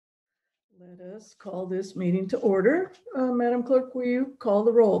Let us call this meeting to order. Madam Clerk, will you call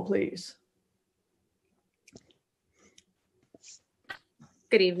the roll, please?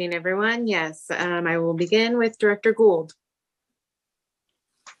 Good evening, everyone. Yes, I will begin with Director Gould.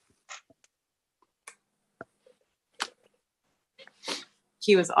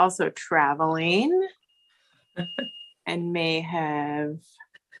 He was also traveling and may have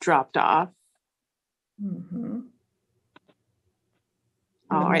dropped off.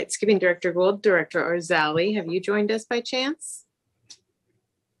 All right, skipping Director Gould, Director Orzali, have you joined us by chance?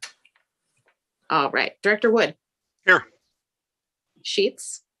 All right, Director Wood. Here.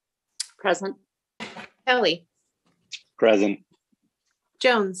 Sheets. Present. Kelly. Present.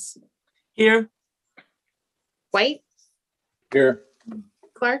 Jones. Here. White. Here.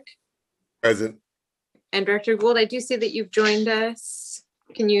 Clark. Present. And Director Gould, I do see that you've joined us.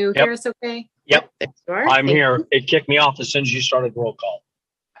 Can you hear us okay? Yep. There you are. I'm Thank here. you. It kicked me off as soon as you started roll call.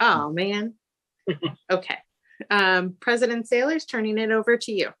 Oh, man. Okay. President Sailors, turning it over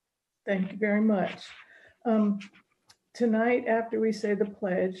to you. Thank you very much. Tonight, after we say the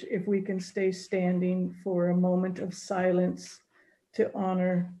pledge, if we can stay standing for a moment of silence to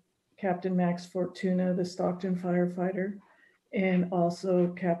honor Captain Max Fortuna, the Stockton firefighter, and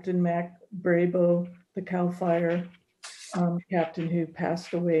also Captain Mac Brabo, the CAL FIRE captain who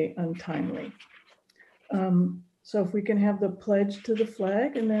passed away untimely. So if we can have the pledge to the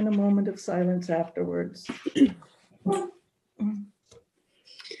flag and then a moment of silence afterwards.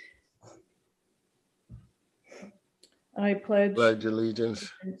 I pledge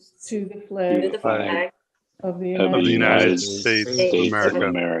allegiance to the flag of the United States of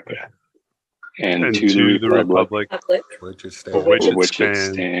America, and to the republic for which it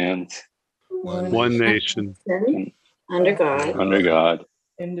stands, one nation, under God,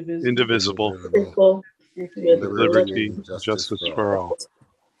 indivisible, with liberty and justice for all.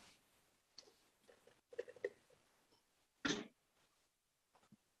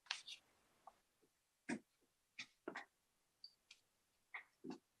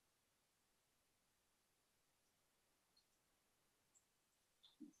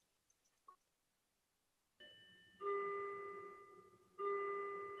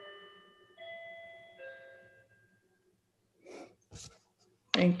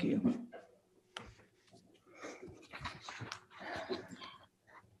 Thank you.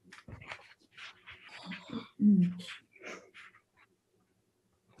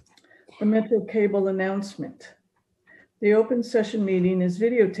 The Metro Cable announcement. The open session meeting is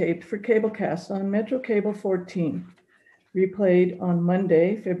videotaped for cablecast on Metro Cable 14, replayed on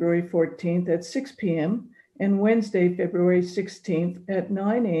Monday, February 14th at 6 p.m. and Wednesday, February 16th at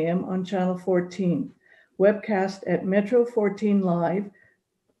 9 a.m. on Channel 14, webcast at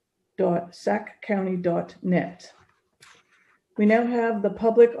metro14live.saccounty.net. We now have the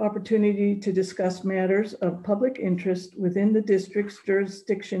public opportunity to discuss matters of public interest within the district's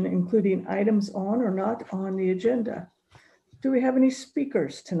jurisdiction, including items on or not on the agenda. Do we have any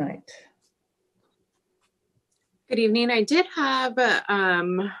speakers tonight? Good evening. I did have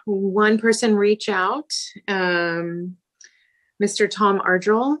one person reach out, Mr. Tom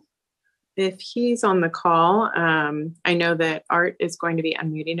Ardrell. If he's on the call, I know that Art is going to be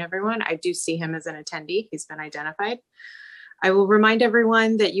unmuting everyone. I do see him as an attendee. He's been identified. I will remind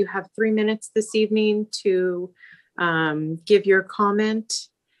everyone that you have 3 minutes this evening to give your comment.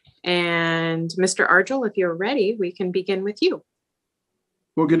 And Mr. Ardrell, if you're ready, we can begin with you.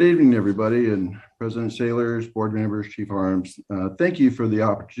 Well, good evening, everybody, and President Sailors, board members, Chief Arms. Thank you for the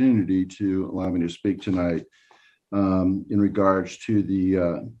opportunity to allow me to speak tonight in regards to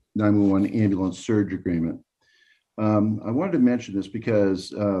the 911 ambulance surge agreement. I wanted to mention this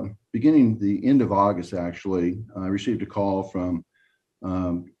because beginning the end of August, actually, I received a call from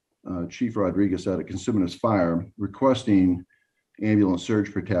Chief Rodriguez at a Consumidus Fire requesting ambulance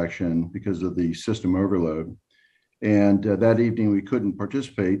surge protection because of the system overload. And that evening we couldn't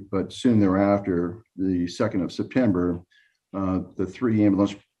participate, but soon thereafter, the 2nd of September, the 3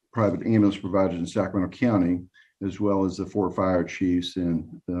 private ambulance providers in Sacramento County, as well as the 4 fire chiefs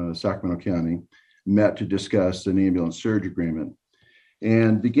in Sacramento County, met to discuss an ambulance surge agreement.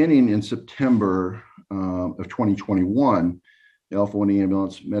 And beginning in September of 2021, Alpha One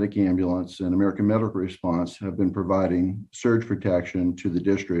Ambulance, Medic Ambulance, and American Medical Response have been providing surge protection to the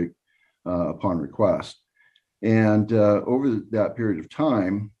district upon request. And over that period of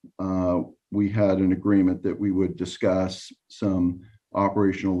time, we had an agreement that we would discuss some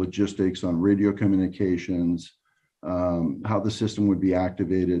operational logistics on radio communications, how the system would be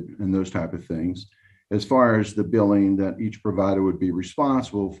activated, and those type of things. As far as the billing, that each provider would be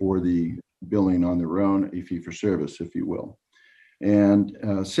responsible for the billing on their own, a fee for service, if you will. And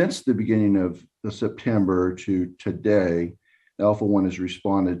since the beginning of September to today, Alpha One has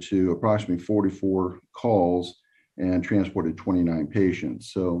responded to approximately 44 calls and transported 29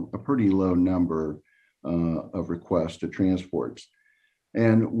 patients. So a pretty low number of requests to transports.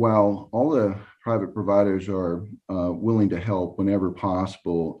 And while all the private providers are willing to help whenever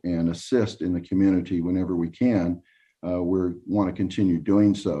possible and assist in the community whenever we can, we want to continue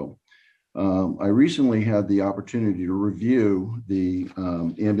doing so. I recently had the opportunity to review the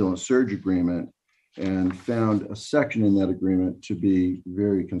ambulance surge agreement and found a section in that agreement to be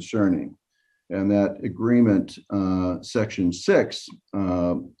very concerning. And that agreement, section 6,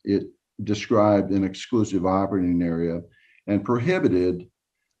 it described an exclusive operating area and prohibited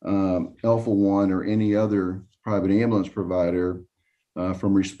Alpha One or any other private ambulance provider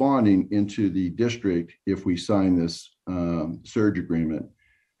from responding into the district if we sign this surge agreement.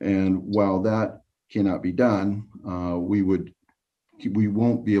 And while that cannot be done, we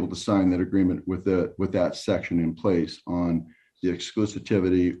won't be able to sign that agreement with that section in place on the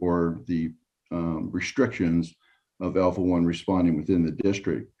exclusivity or the restrictions of Alpha One responding within the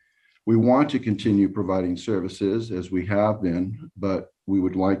district. We want to continue providing services as we have been, but we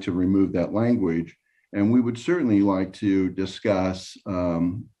would like to remove that language. And we would certainly like to discuss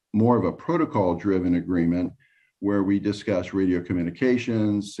more of a protocol-driven agreement where we discuss radio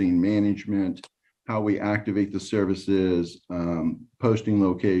communications, scene management, how we activate the services, posting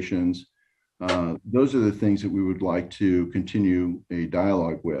locations. Those are the things that we would like to continue a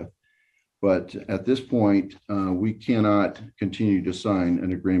dialogue with. But at this point, we cannot continue to sign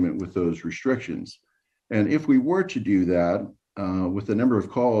an agreement with those restrictions. And if we were to do that, with the number of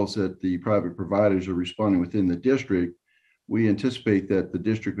calls that the private providers are responding within the district, we anticipate that the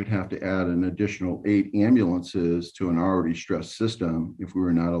district would have to add an additional 8 ambulances to an already stressed system if we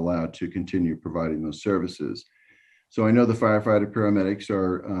were not allowed to continue providing those services. So I know the firefighter paramedics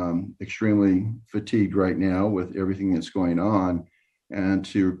are extremely fatigued right now with everything that's going on, and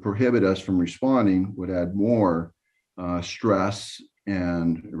to prohibit us from responding would add more stress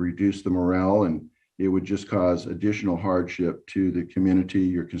and reduce the morale, and it would just cause additional hardship to the community,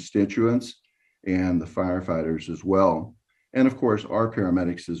 your constituents, and the firefighters as well. And of course, our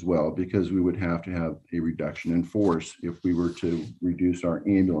paramedics as well, because we would have to have a reduction in force if we were to reduce our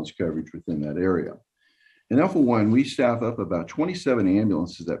ambulance coverage within that area. In Alpha One, we staff up about 27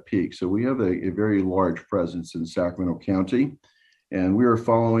 ambulances at peak. So we have a very large presence in Sacramento County, and we are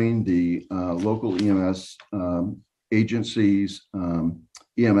following the local EMS agencies'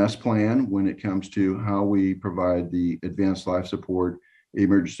 EMS plan when it comes to how we provide the advanced life support,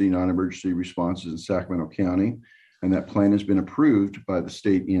 emergency, non-emergency responses in Sacramento County. And that plan has been approved by the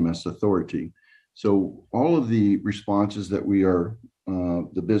state EMS authority. So all of the responses that we are,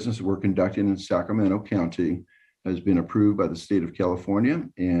 the business that we're conducting in Sacramento County has been approved by the state of California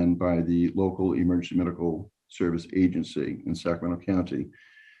and by the local emergency medical service agency in Sacramento County.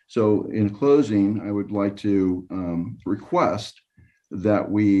 So in closing, I would like to request that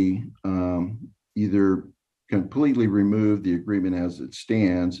we either completely remove the agreement as it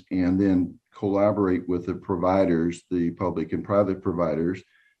stands and then collaborate with the providers, the public and private providers,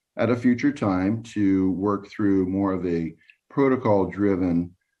 at a future time to work through more of a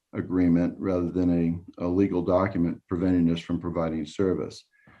protocol-driven agreement rather than a legal document preventing us from providing service.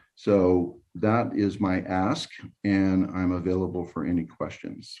 So that is my ask, and I'm available for any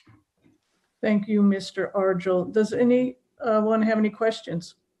questions. Thank you, Mr. Argel. Does anyone have any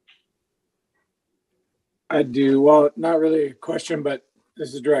questions? I do. Well, not really a question, but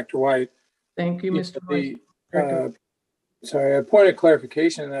this is Director White. Thank you, Mr. White. Sorry, a point of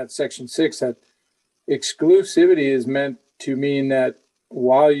clarification in that section 6, that exclusivity is meant to mean that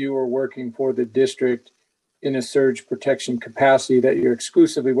while you are working for the district in a surge protection capacity, that you're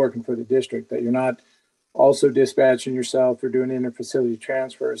exclusively working for the district, that you're not also dispatching yourself or doing interfacility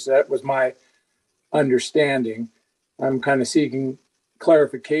transfers. That was my understanding. I'm kind of seeking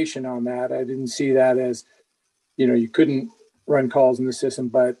clarification on that. I didn't see that as, you couldn't run calls in the system,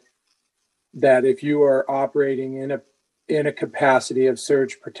 but that if you are operating in a capacity of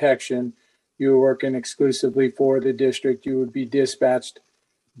surge protection, you are working exclusively for the district, you would be dispatched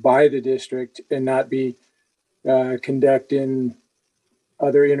by the district and not be conducting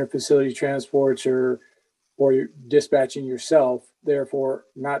other interfacility transports or dispatching yourself, therefore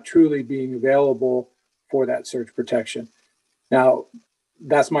not truly being available for that surge protection. Now,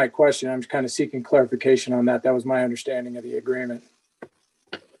 that's my question. I'm kind of seeking clarification on that. That was my understanding of the agreement.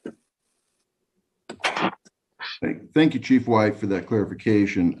 Thank you, Chief White, for that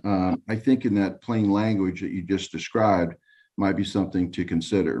clarification. I think in that plain language that you just described might be something to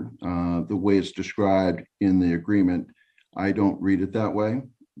consider. The way it's described in the agreement I don't read it that way,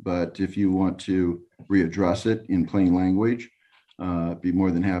 but if you want to readdress it in plain language, be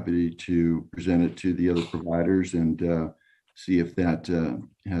more than happy to present it to the other providers and see if that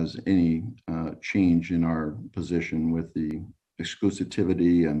has any change in our position with the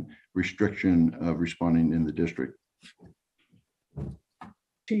exclusivity and restriction of responding in the district.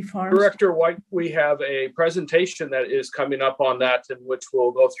 Chief Harms. Director White, we have a presentation that is coming up on that, in which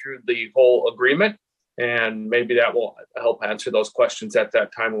we'll go through the whole agreement, and maybe that will help answer those questions at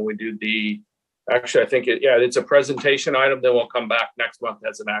that time when we do the, actually, I think it's a presentation item, then we'll come back next month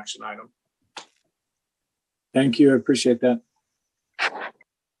as an action item. Thank you. I appreciate that.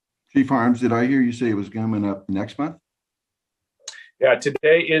 Chief Harms, did I hear you say it was coming up next month? Yeah,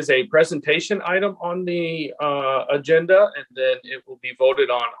 today is a presentation item on the agenda, and then it will be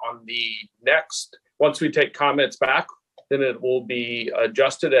voted on the next. Once we take comments back, then it will be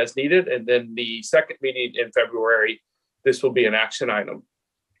adjusted as needed. And then the second meeting in February, this will be an action item.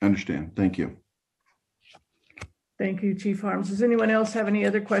 Understand. Thank you. Thank you, Chief Harms. Does anyone else have any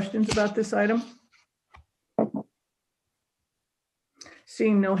other questions about this item?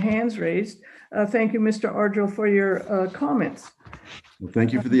 Seeing no hands raised, thank you, Mr. Ardrell, for your comments. Well,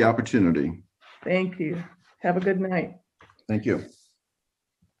 thank you for the opportunity. Thank you. Have a good night. Thank you.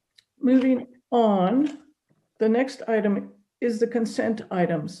 Moving on, the next item is the consent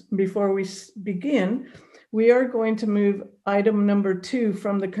items. Before we begin, we are going to move item number 2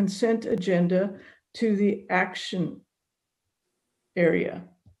 from the consent agenda to the action area.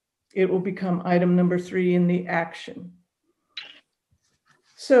 It will become item number 3 in the action.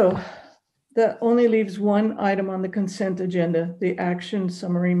 So that only leaves one item on the consent agenda, the action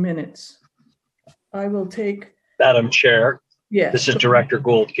summary minutes. I will take. Madam Chair. Yes. This is Director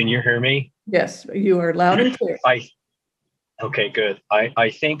Gould. Can you hear me? Yes, you are loud and clear. Okay, good. I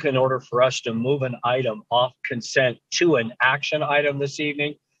think in order for us to move an item off consent to an action item this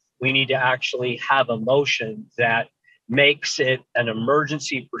evening, we need to actually have a motion that makes it an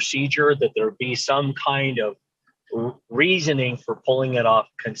emergency procedure, that there be some kind of reasoning for pulling it off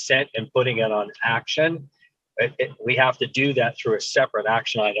consent and putting it on action. We have to do that through a separate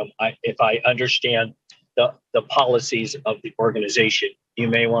action item. If I understand the policies of the organization, you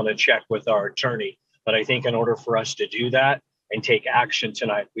may want to check with our attorney, but I think in order for us to do that and take action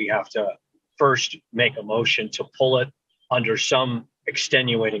tonight, we have to first make a motion to pull it under some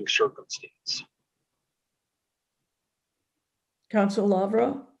extenuating circumstance. Council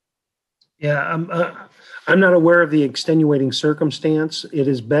Lavra? Yeah, I'm not aware of the extenuating circumstance. It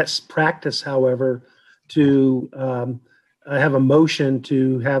is best practice, however, to have a motion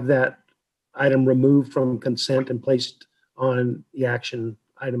to have that item removed from consent and placed on the action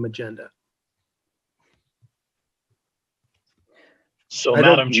item agenda. So,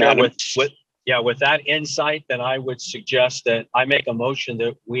 Madam Chair, with that insight, then I would suggest that I make a motion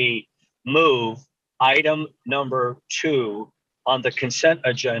that we move item number 2 on the consent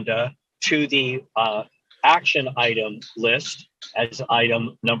agenda to the action item list as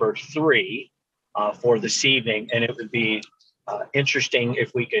item number 3 for this evening. And it would be interesting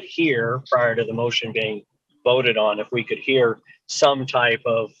if we could hear, prior to the motion being voted on, if we could hear some type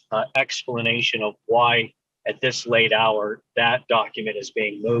of explanation of why at this late hour that document is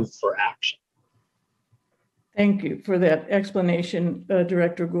being moved for action. Thank you for that explanation,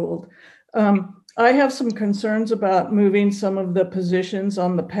 Director Gould. I have some concerns about moving some of the positions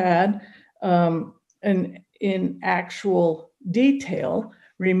on the pad and in actual detail,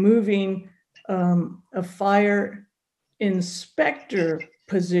 removing a fire inspector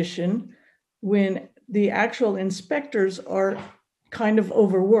position when the actual inspectors are kind of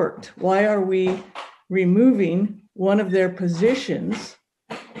overworked. Why are we removing one of their positions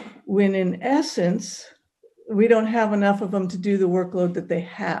when in essence, we don't have enough of them to do the workload that they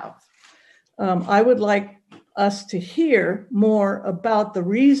have? I would like us to hear more about the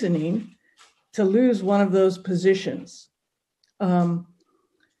reasoning to lose one of those positions. And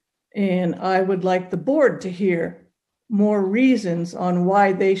I would like the board to hear more reasons on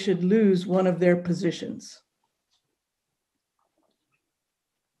why they should lose one of their positions.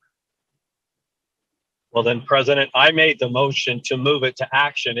 Well, then, President, I made the motion to move it to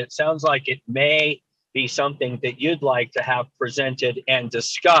action. It sounds like it may be something that you'd like to have presented and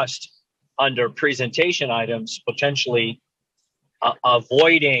discussed under presentation items, potentially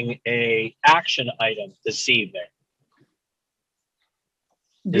avoiding a action item this evening.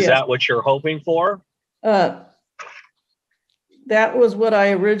 Is that what you're hoping for? That was what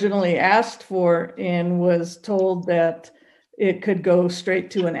I originally asked for and was told that it could go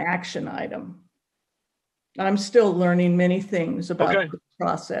straight to an action item. I'm still learning many things about the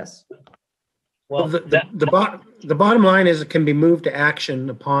process. Well, The bottom line is it can be moved to action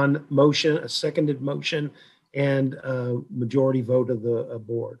upon motion, a seconded motion, and a majority vote of the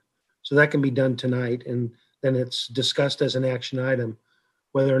board. So that can be done tonight, and then it's discussed as an action item,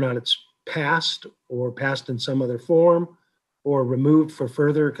 whether or not it's passed or passed in some other form or removed for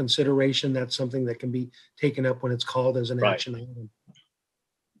further consideration. That's something that can be taken up when it's called as an action item.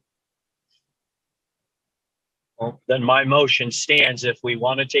 Well, then my motion stands. If we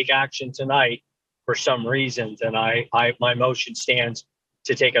want to take action tonight for some reason, then my motion stands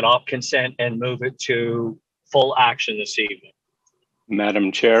to take it off consent and move it to full action this evening.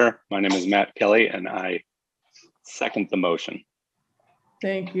 Madam Chair, my name is Matt Kelly, and I second the motion.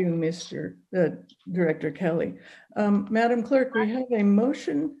 Thank you, Mr. Director Kelly. Madam Clerk, we have a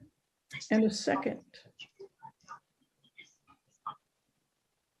motion and a second.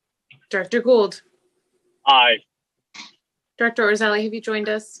 Director Gould. Aye. Director Orzelli, have you joined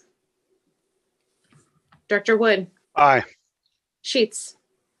us? Director Wood. Aye. Sheets.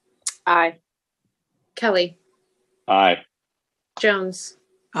 Aye. Kelly. Aye. Jones.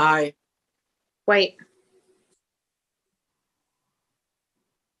 Aye. White.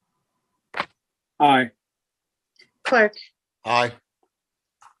 Aye. Clark. Aye.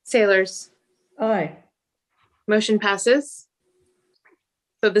 Sailors. Aye. Motion passes.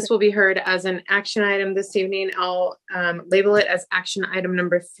 So this will be heard as an action item this evening. I'll label it as action item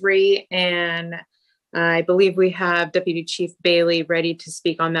number 3. And I believe we have Deputy Chief Bailey ready to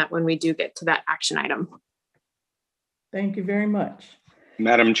speak on that when we do get to that action item. Thank you very much.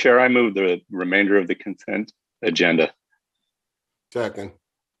 Madam Chair, I move the remainder of the consent agenda. Second.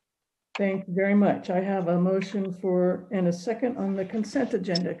 Thank you very much. I have a motion for and a second on the consent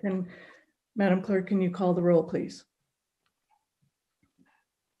agenda. Madam Clerk, can you call the roll, please?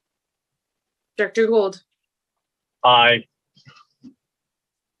 Director Gould. Aye.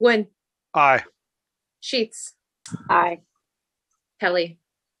 Wood. Aye. Sheets. Aye. Kelly.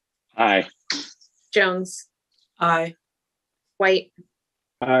 Aye. Jones. Aye. White.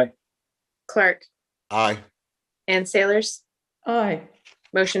 Aye. Clark. Aye. And Sailors. Aye.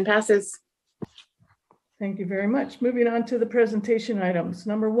 Motion passes. Thank you very much. Moving on to the presentation items.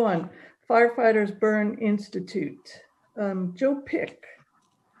 Number 1, Firefighters Burn Institute. Joe Pick.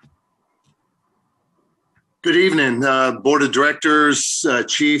 Good evening, Board of Directors,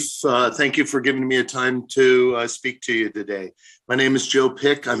 Chief. Thank you for giving me a time to speak to you today. My name is Joe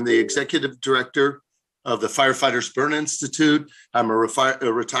Pick. I'm the Executive Director of the Firefighters Burn Institute. I'm a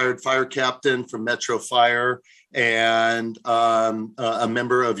retired fire captain from Metro Fire and a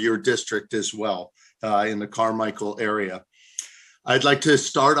member of your district as well in the Carmichael area. I'd like to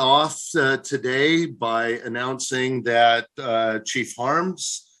start off today by announcing that Chief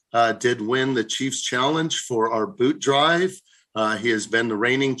Harms did win the Chief's Challenge for our boot drive. He has been the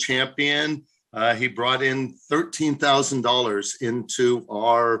reigning champion. He brought in $13,000 into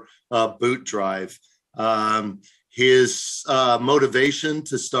our boot drive. His motivation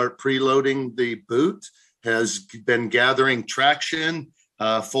to start preloading the boot has been gathering traction.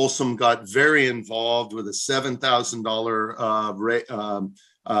 Folsom got very involved with a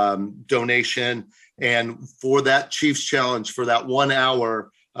 $7,000 donation. And for that Chief's Challenge, for that 1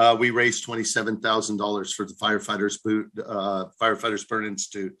 hour, we raised $27,000 for the Firefighters Burn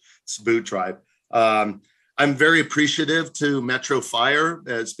Institute's boot drive. I'm very appreciative to Metro Fire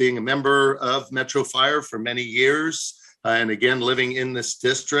as being a member of Metro Fire for many years. And again, living in this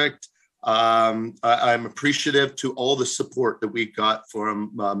district, I'm appreciative to all the support that we got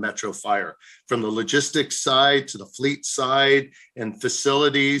from Metro Fire, from the logistics side to the fleet side and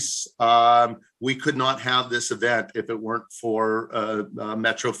facilities. We could not have this event if it weren't for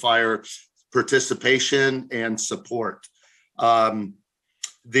Metro Fire participation and support.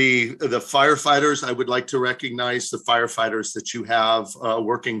 The firefighters, I would like to recognize the firefighters that you have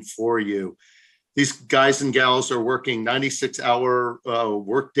working for you. These guys and gals are working 96-hour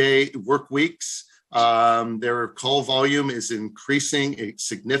work weeks. Their call volume is increasing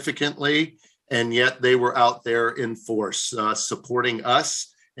significantly, and yet they were out there in force, supporting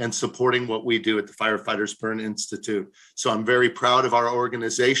us and supporting what we do at the Firefighters Burn Institute. So I'm very proud of our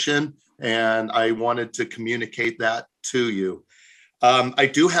organization, and I wanted to communicate that to you. I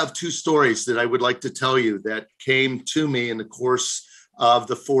do have 2 stories that I would like to tell you that came to me in the course of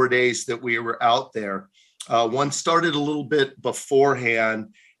the 4 days that we were out there. One started a little bit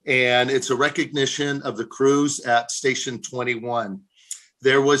beforehand, and it's a recognition of the crews at Station 21.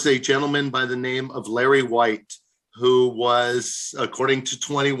 There was a gentleman by the name of Larry White, who was, according to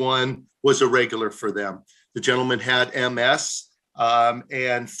 21, was a regular for them. The gentleman had MS,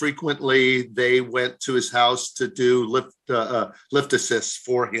 and frequently they went to his house to do lift assists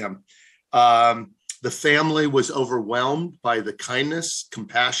for him. The family was overwhelmed by the kindness,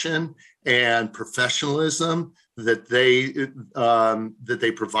 compassion, and professionalism that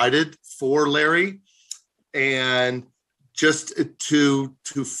they provided for Larry, and just to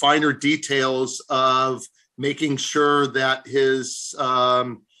finer details of making sure that his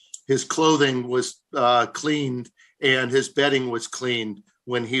clothing was cleaned and his bedding was cleaned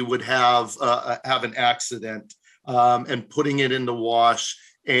when he would have an accident, and putting it in the wash,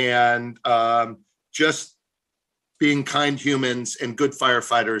 and just being kind humans and good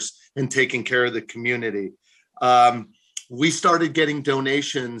firefighters and taking care of the community. We started getting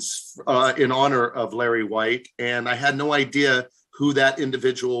donations in honor of Larry White, and I had no idea who that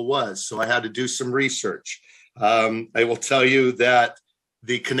individual was, so I had to do some research. I will tell you that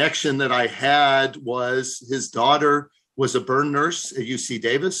the connection that I had was his daughter was a burn nurse at UC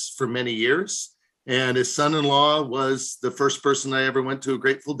Davis for many years, and his son-in-law was the first person I ever went to a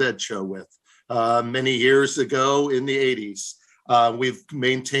Grateful Dead show with many years ago in the 80s. We've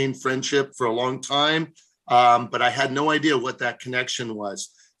maintained friendship for a long time, but I had no idea what that connection was.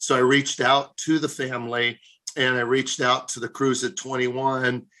 So I reached out to the family, and I reached out to the Crews at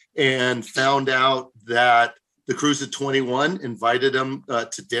 21 and found out that the Crews at 21 invited him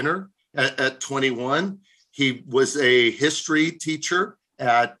to dinner at 21. He was a history teacher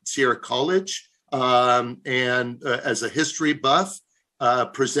at Sierra College, and as a history buff,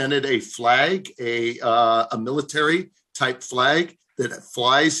 presented a flag, a military type flag that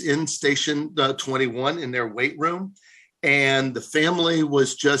flies in Station 21 in their weight room. And the family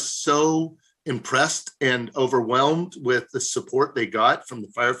was just so impressed and overwhelmed with the support they got from the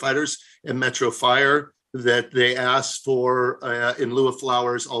firefighters and Metro Fire that they asked for, in lieu of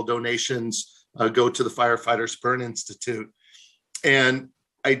flowers, all donations go to the Firefighters Burn Institute. And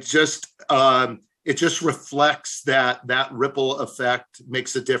I just, it just reflects that ripple effect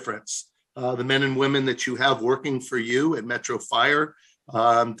makes a difference. The men and women that you have working for you at Metro Fire,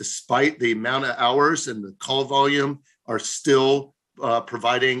 despite the amount of hours and the call volume, are still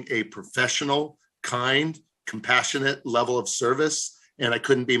providing a professional, kind, compassionate level of service. And I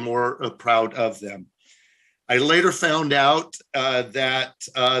couldn't be more proud of them. I later found out that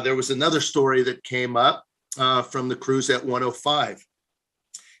there was another story that came up from the Crews at 105.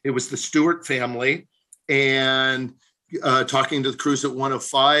 It was the Stewart family, and talking to the Crews at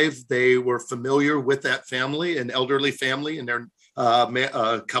 105, they were familiar with that family, an elderly family, and their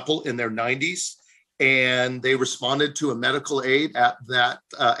couple in their 90s, and they responded to a medical aid at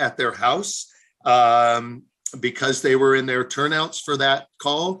their house. Because they were in their turnouts for that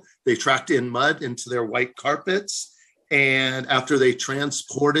call, they tracked in mud into their white carpets. And after they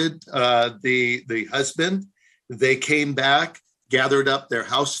transported the husband, they came back, gathered up their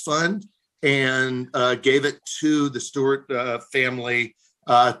house fund, and gave it to the Stewart family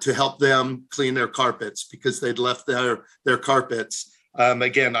to help them clean their carpets because they'd left their carpets.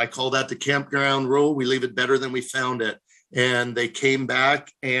 Again, I call that the campground rule. We leave it better than we found it. And they came back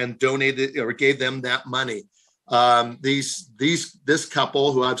and donated or gave them that money. This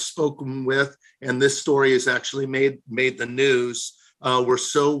couple who I've spoken with, and this story has actually made the news, were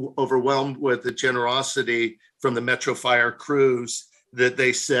so overwhelmed with the generosity from the Metro Fire crews that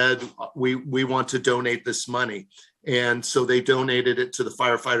they said, we want to donate this money. And so they donated it to the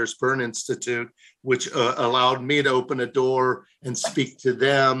Firefighters Burn Institute, which allowed me to open a door and speak to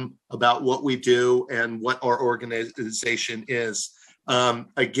them about what we do and what our organization is.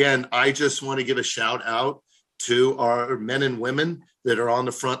 Again, I just want to give a shout out to our men and women that are on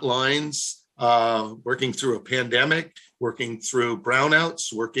the front lines, working through a pandemic, working through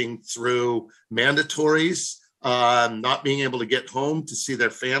brownouts, working through mandatories, not being able to get home to see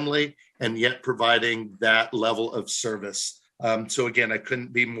their family, and yet providing that level of service. So again, I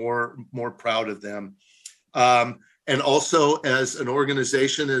couldn't be more proud of them. And also as an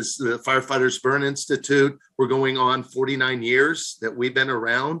organization, as the Firefighters Burn Institute, we're going on 49 years that we've been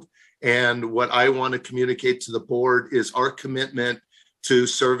around. And what I want to communicate to the board is our commitment to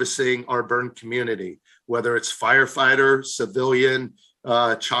servicing our burn community, whether it's firefighter, civilian,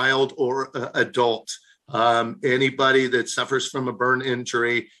 child, or adult. Anybody that suffers from a burn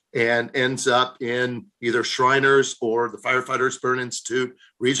injury and ends up in either Shriners or the Firefighters Burn Institute,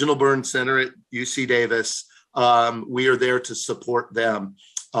 Regional Burn Center at UC Davis, we are there to support them.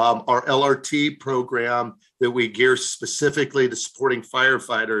 Our LRT program that we gear specifically to supporting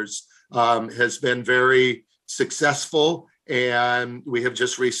firefighters has been very successful. And we have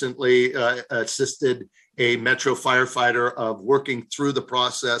just recently assisted a Metro firefighter of working through the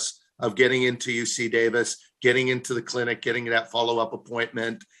process of getting into UC Davis, getting into the clinic, getting that follow-up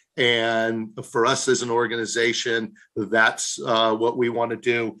appointment, And for us as an organization, that's what we want to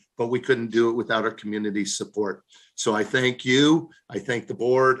do, but we couldn't do it without our community support. So I thank you, I thank the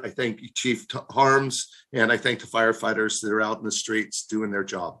board, I thank Chief Harms, and I thank the firefighters that are out in the streets doing their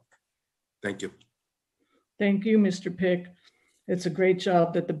job. Thank you. Thank you, Mr. Pick. It's a great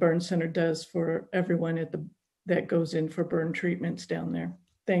job that the Burn Center does for everyone that goes in for burn treatments down there.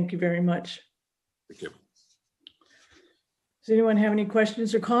 Thank you very much. Thank you. Does anyone have any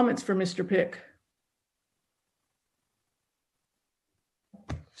questions or comments for Mr. Pick?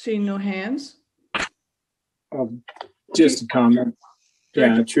 Seeing no hands? Just a comment. Yeah, I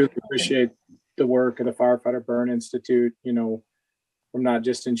Director? truly appreciate the work of the Firefighter Burn Institute. You know, from not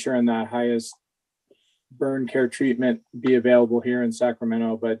just ensuring that highest burn care treatment be available here in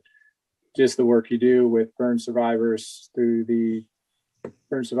Sacramento, but just the work you do with burn survivors through the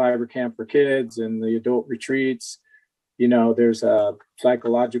Burn Survivor Camp for Kids and the adult retreats. You know, there's a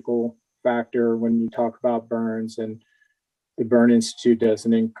psychological factor when you talk about burns, and the Burn Institute does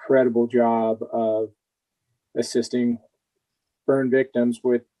an incredible job of assisting burn victims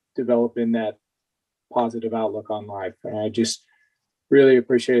with developing that positive outlook on life. And I just really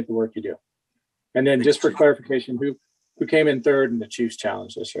appreciate the work you do. And then just for clarification, who came in third in the Chiefs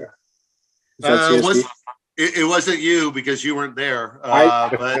Challenge this year? Is that CSD? It wasn't you because you weren't there.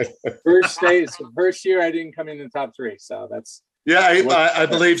 But first year I didn't come in the top three, so that's I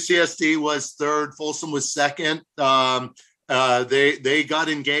believe CSD was third, Folsom was second. They got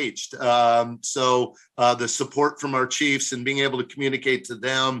engaged. So the support from our chiefs and being able to communicate to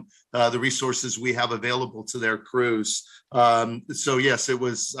them the resources we have available to their crews. So yes, it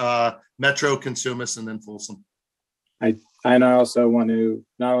was Metro, Consumus, and then Folsom. I also want to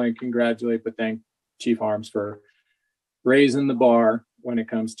not only congratulate but thank Chief Harms for raising the bar when it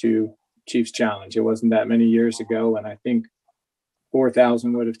comes to Chiefs Challenge. It wasn't that many years ago, and I think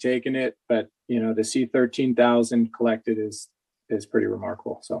 4,000 would have taken it, but you know, to see 13,000 collected is pretty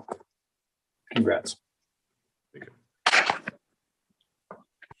remarkable. So congrats.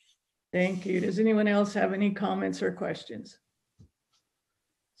 Thank you. Does anyone else have any comments or questions?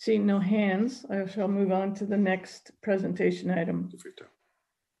 Seeing no hands, I shall move on to the next presentation item.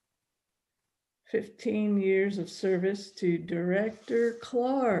 15 years of service to Director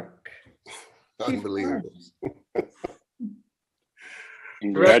Clark. Unbelievable.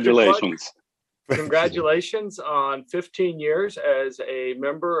 Congratulations. Congratulations on 15 years as a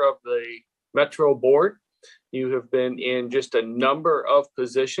member of the Metro Board. You have been in just a number of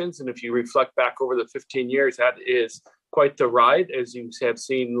positions, and if you reflect back over the 15 years, that is quite the ride, as you have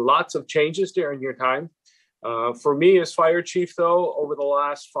seen lots of changes during your time. For me as fire chief, though, over the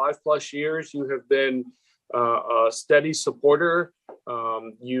last 5+ years, you have been a steady supporter.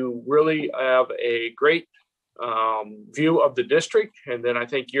 You really have a great view of the district. And then I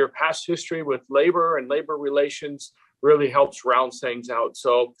think your past history with labor and labor relations really helps round things out.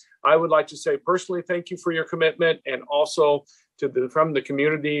 So I would like to say personally, thank you for your commitment, and also from the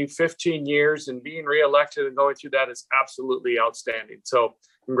community, 15 years and being reelected and going through that is absolutely outstanding. So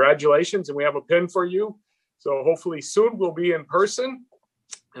congratulations, and we have a pin for you. So hopefully soon we'll be in person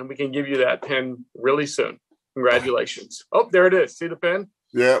and we can give you that pin really soon. Congratulations. Oh, there it is. See the pin?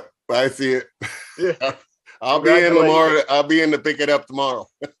 Yep, I see it. Yeah. I'll be in tomorrow. I'll be in to pick it up tomorrow.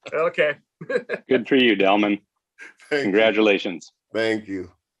 Okay. Good for you, Delman. Congratulations. Thank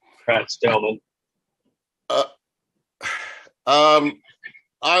you. Congrats, Delman.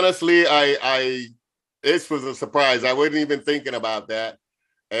 Honestly, this was a surprise. I wasn't even thinking about that,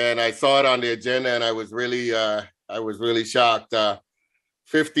 and I saw it on the agenda, and I was really shocked.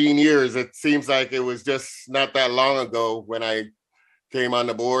 15 years. It seems like it was just not that long ago when I came on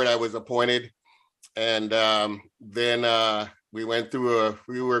the board. I was appointed, and then we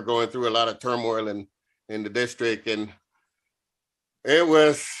were going through a lot of turmoil in the district, and it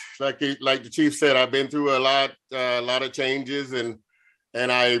was like the chief said. I've been through a lot of changes, and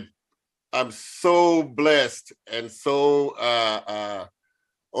I'm so blessed and so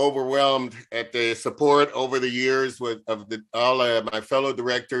overwhelmed at the support over the years of all of my fellow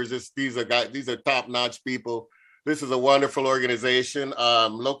directors. These are top-notch people. This is a wonderful organization.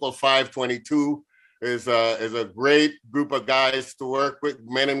 Local 522 is a great group of guys to work with,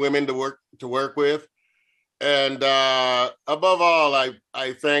 men and women to work with. And above all,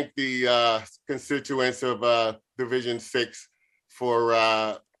 I thank the constituents of Division 6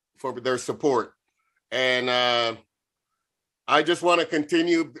 for their support. And I just want to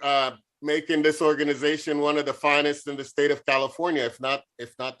continue making this organization one of the finest in the state of California, if not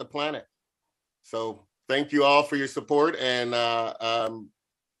the planet. So thank you all for your support. And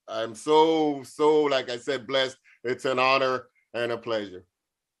I'm so, like I said, blessed. It's an honor and a pleasure.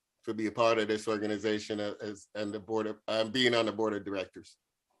 to be a part of this organization and the board of being on the board of directors.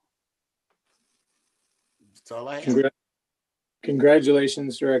 That's all I have.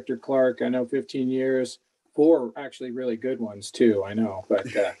 Congratulations, Director Clark. I know 15 years, 4 actually really good ones too. I know, but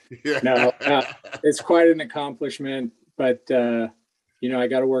no, it's quite an accomplishment. But I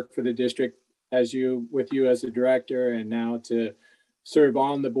got to work for the district with you as a director, and now to serve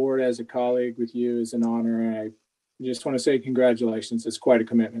on the board as a colleague with you is an honor. And I just want to say congratulations. It's quite a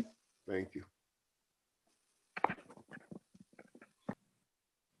commitment. Thank you.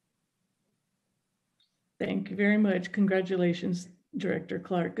 Thank you very much. Congratulations, Director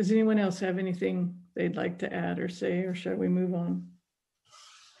Clark. Does anyone else have anything they'd like to add or say, or shall we move on?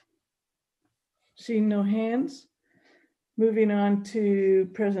 Seeing no hands, moving on to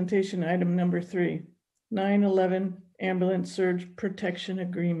presentation item number 3, 9/11 Ambulance Surge Protection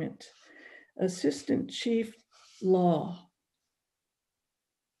Agreement. Assistant Chief Law.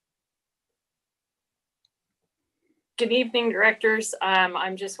 Good evening, directors.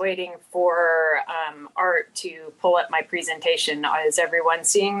 I'm just waiting for Art to pull up my presentation. Is everyone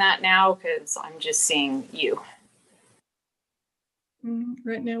seeing that now? Because I'm just seeing you.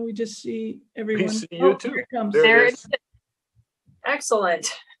 Right now, we just see everyone. We see you too. Here it comes. There it is.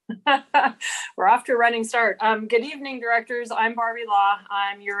 Excellent. We're off to a running start. Good evening, directors. I'm Barbie Law.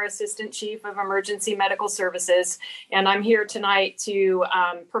 I'm your Assistant Chief of Emergency Medical Services, and I'm here tonight to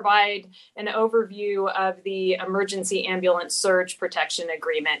provide an overview of the Emergency Ambulance Surge Protection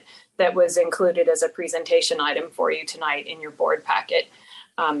Agreement that was included as a presentation item for you tonight in your board packet.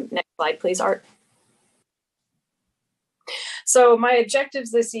 Next slide, please, Art. So my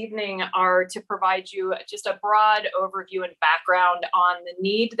objectives this evening are to provide you just a broad overview and background on the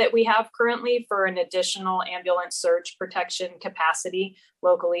need that we have currently for an additional ambulance surge protection capacity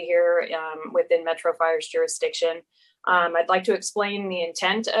locally here within Metro Fire's jurisdiction. I'd like to explain the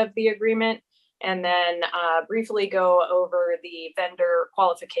intent of the agreement and then briefly go over the vendor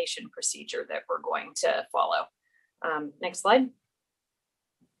qualification procedure that we're going to follow. Next slide.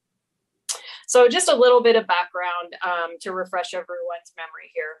 So just a little bit of background to refresh everyone's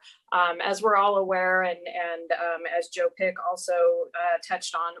memory here. As we're all aware, and as Joe Pick also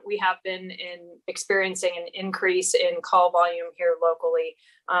touched on, we have been experiencing an increase in call volume here locally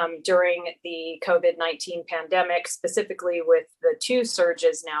during the COVID-19 pandemic, specifically with the 2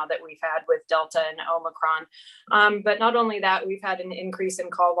 surges now that we've had with Delta and Omicron. But not only that, we've had an increase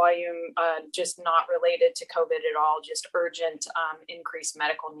in call volume just not related to COVID at all, just urgent increased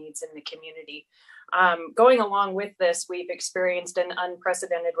medical needs in the community. Going along with this, we've experienced an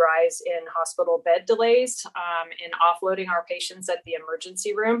unprecedented rise in hospital bed delays in offloading our patients at the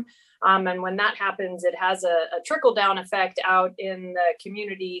emergency room. And when that happens, it has a trickle-down effect out in the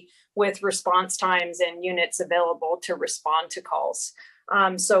community with response times and units available to respond to calls.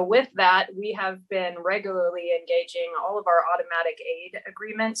 So with that, we have been regularly engaging all of our automatic aid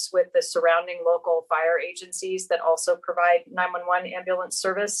agreements with the surrounding local fire agencies that also provide 911 ambulance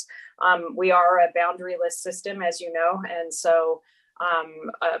service. We are a boundaryless system, as you know, and so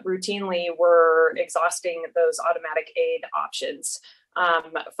routinely we're exhausting those automatic aid options.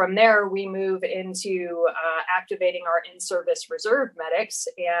 From there, we move into activating our in-service reserve medics,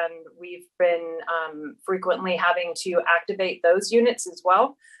 and we've been frequently having to activate those units as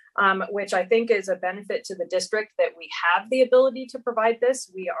well, which I think is a benefit to the district that we have the ability to provide this.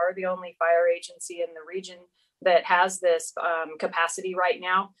 We are the only fire agency in the region that has this capacity right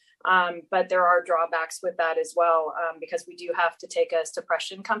now. But there are drawbacks with that as well, because we do have to take a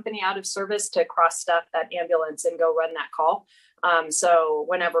suppression company out of service to cross-staff that ambulance and go run that call. So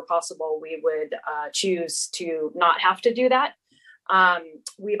whenever possible, we would choose to not have to do that.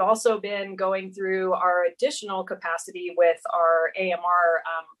 We've also been going through our additional capacity with our AMR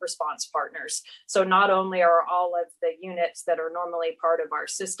response partners. So not only are all of the units that are normally part of our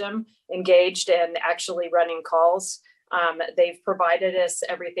system engaged and actually running calls, they've provided us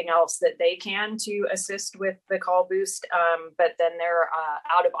everything else that they can to assist with the call boost, but then they're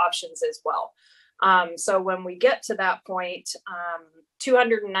out of options as well. So when we get to that point,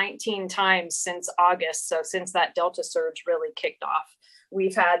 219 times since August, so since that Delta surge really kicked off,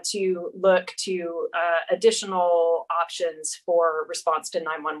 we've had to look to additional options for response to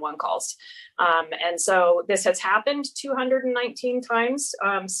 911 calls. And so this has happened 219 times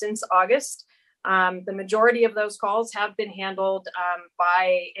since August. The majority of those calls have been handled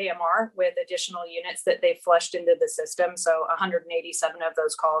by AMR with additional units that they flushed into the system. So 187 of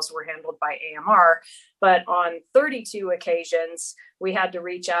those calls were handled by AMR. But on 32 occasions, we had to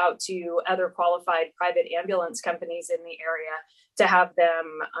reach out to other qualified private ambulance companies in the area to have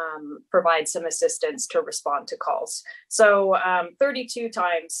them provide some assistance to respond to calls. So 32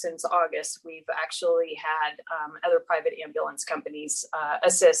 times since August, we've actually had other private ambulance companies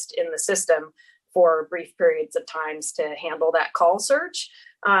assist in the system for brief periods of times to handle that call surge.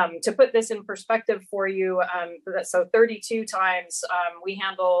 To put this in perspective for you, so 32 times, we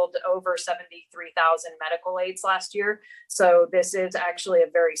handled over 73,000 medical aids last year. So this is actually a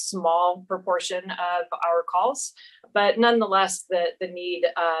very small proportion of our calls, but nonetheless, the need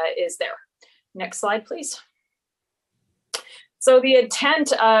is there. Next slide, please. So the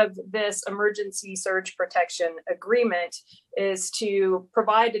intent of this emergency surge protection agreement is to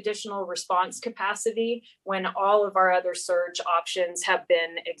provide additional response capacity when all of our other surge options have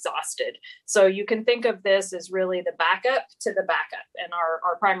been exhausted. So you can think of this as really the backup to the backup. And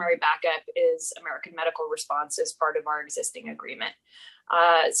our primary backup is American Medical Response as part of our existing agreement.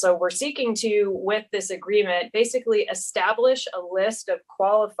 So we're seeking to, with this agreement, basically establish a list of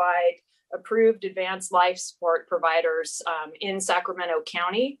qualified approved advanced life support providers in Sacramento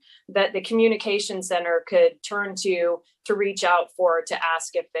County that the communication center could turn to reach out for, to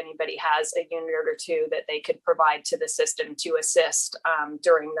ask if anybody has a unit or two that they could provide to the system to assist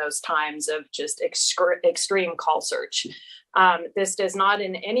during those times of just extreme call surge. This does not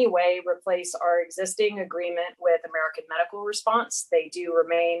in any way replace our existing agreement with American Medical Response. They do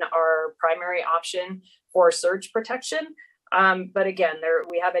remain our primary option for surge protection. But again,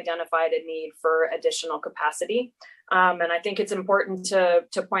 we have identified a need for additional capacity. And I think it's important to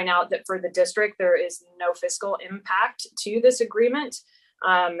point out that for the district, there is no fiscal impact to this agreement.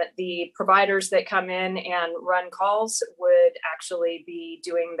 The providers that come in and run calls would actually be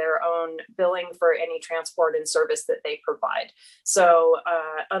doing their own billing for any transport and service that they provide. So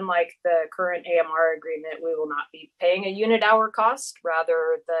unlike the current AMR agreement, we will not be paying a unit hour cost.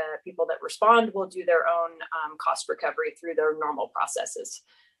 Rather, the people that respond will do their own cost recovery through their normal processes.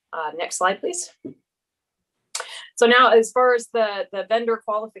 Next slide, please. So now, as far as the vendor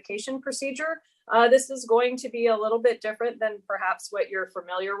qualification procedure, this is going to be a little bit different than perhaps what you're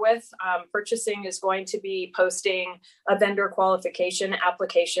familiar with. Purchasing is going to be posting a vendor qualification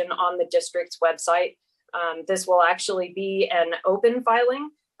application on the district's website. This will actually be an open filing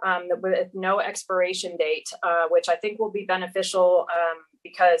with no expiration date, which I think will be beneficial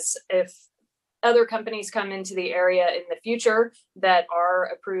because if other companies come into the area in the future that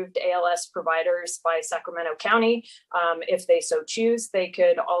are approved ALS providers by Sacramento County, if they so choose, they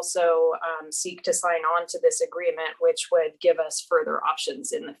could also seek to sign on to this agreement, which would give us further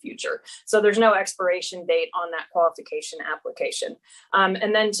options in the future. So there's no expiration date on that qualification application.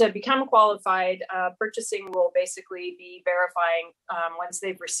 And then to become qualified, purchasing will basically be verifying once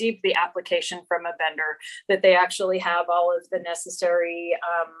they've received the application from a vendor that they actually have all of the necessary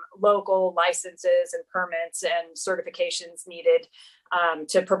local licenses and permits and certifications needed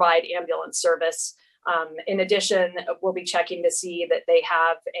to provide ambulance service. In addition, we'll be checking to see that they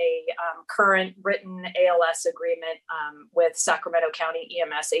have a current written ALS agreement with Sacramento County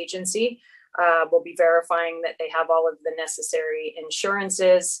EMS agency. We'll be verifying that they have all of the necessary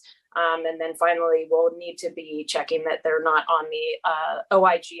insurances. And then finally, we'll need to be checking that they're not on the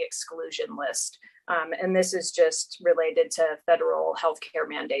OIG exclusion list. And this is just related to federal healthcare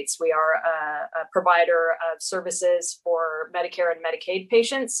mandates. We are a provider of services for Medicare and Medicaid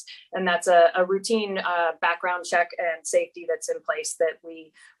patients, and that's a routine background check and safety that's in place that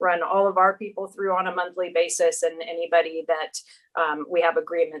we run all of our people through on a monthly basis, and anybody that we have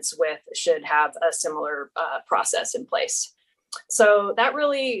agreements with should have a similar process in place. So that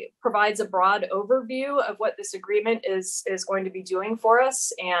really provides a broad overview of what this agreement is going to be doing for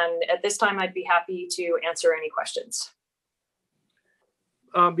us. And at this time, I'd be happy to answer any questions.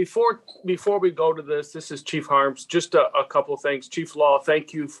 Before we go to this is Chief Harms. Just a couple of things. Chief Law,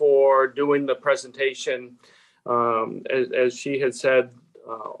 thank you for doing the presentation. As she had said,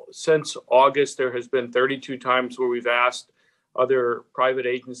 since August, there has been 32 times where we've asked other private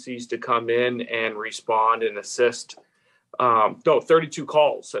agencies to come in and respond and assist. 32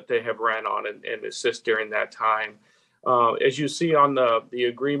 calls that they have ran on and assist during that time. As you see on the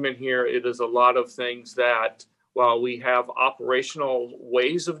agreement here, it is a lot of things that while we have operational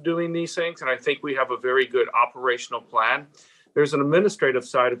ways of doing these things, and I think we have a very good operational plan, there's an administrative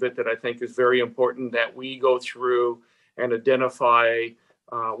side of it that I think is very important that we go through and identify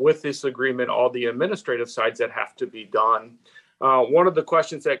with this agreement all the administrative sides that have to be done. One of the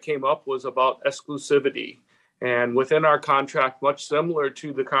questions that came up was about exclusivity. And within our contract, much similar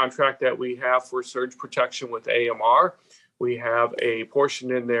to the contract that we have for surge protection with AMR, we have a portion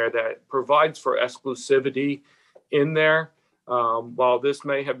in there that provides for exclusivity in there. While this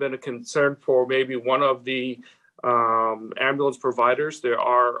may have been a concern for maybe one of the ambulance providers. There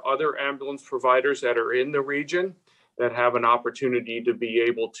are other ambulance providers that are in the region that have an opportunity to be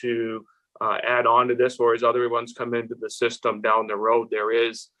able to add on to this, or as other ones come into the system down the road, there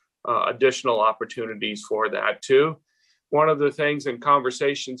is additional opportunities for that too. One of the things in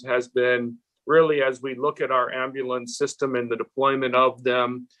conversations has been really, as we look at our ambulance system and the deployment of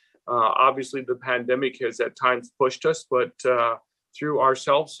them, obviously the pandemic has at times pushed us, but through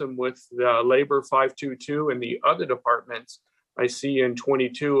ourselves and with Labor 522 and the other departments, I see in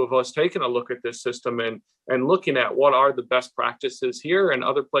 22 of us taking a look at this system and looking at what are the best practices here and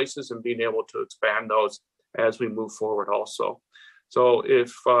other places and being able to expand those as we move forward also. So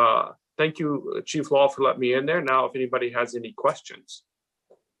thank you, Chief Law, for letting me in there. Now, if anybody has any questions.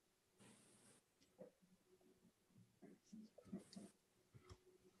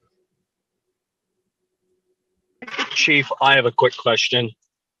 Chief, I have a quick question.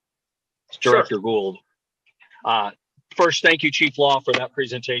 Director Gould. First, thank you, Chief Law, for that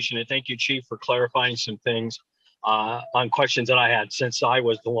presentation, and thank you, Chief, for clarifying some things on questions that I had since I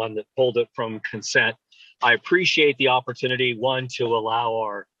was the one that pulled it from consent. I appreciate the opportunity, one, to allow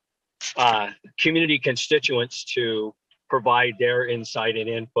our community constituents to provide their insight and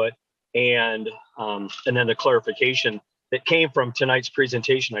input, and then the clarification that came from tonight's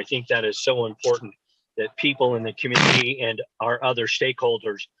presentation. I think that is so important that people in the community and our other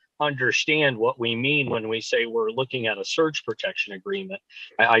stakeholders understand what we mean when we say we're looking at a surge protection agreement.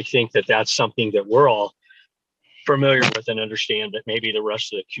 I think that that's something that we're all familiar with and understand, that maybe the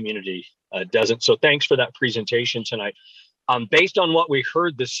rest of the community doesn't. So thanks for that presentation tonight. Based on what we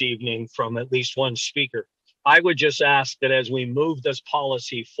heard this evening from at least one speaker, I would just ask that as we move this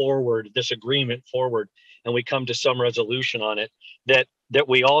policy forward, this agreement forward, and we come to some resolution on it, that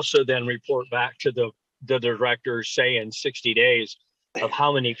we also then report back to the directors, say in 60 days, of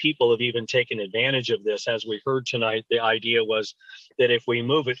how many people have even taken advantage of this. As we heard tonight, the idea was that if we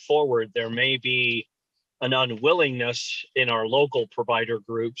move it forward, there may be an unwillingness in our local provider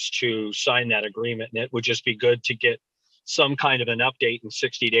groups to sign that agreement. And it would just be good to get some kind of an update in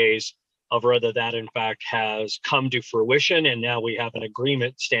 60 days of whether that in fact has come to fruition. And now we have an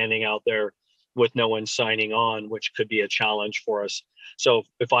agreement standing out there with no one signing on, which could be a challenge for us. So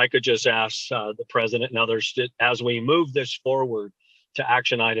if I could just ask the president and others that as we move this forward to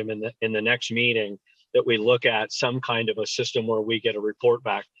action item in the next meeting, that we look at some kind of a system where we get a report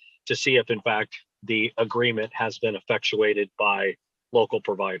back to see if in fact the agreement has been effectuated by local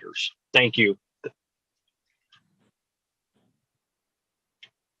providers. Thank you.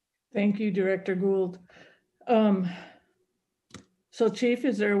 Thank you, Director Gould. So Chief,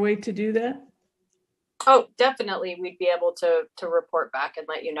 is there a way to do that? Oh, definitely. We'd be able to report back and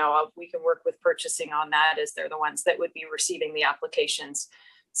let you know. We can work with purchasing on that, as they're the ones that would be receiving the applications.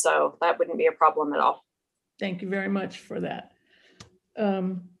 So that wouldn't be a problem at all. Thank you very much for that.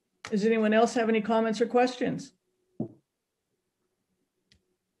 Does anyone else have any comments or questions?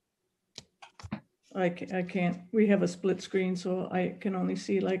 I can't, we have a split screen, so I can only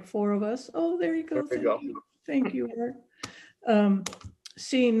see like 4 of us. Oh, there you go. Thank you, Art.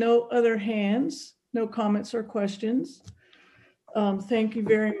 Seeing no other hands, no comments or questions. Thank you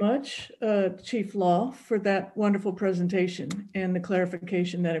very much, Chief Law, for that wonderful presentation and the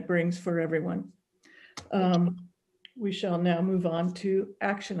clarification that it brings for everyone. We shall now move on to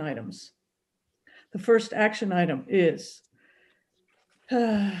action items. The first action item is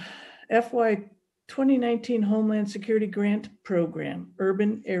FY 2019 Homeland Security Grant Program,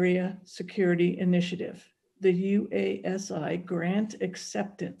 Urban Area Security Initiative, the UASI grant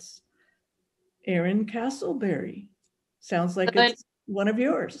acceptance. Erin Castleberry, sounds like it's one of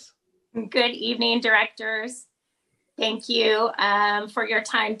yours. Good evening, directors. Thank you for your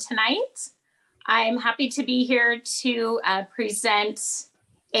time tonight. I'm happy to be here to present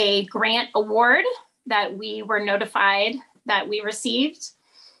a grant award that we were notified that we received.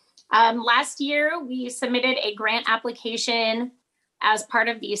 Last year, we submitted a grant application as part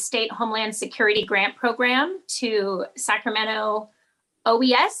of the State Homeland Security Grant Program to Sacramento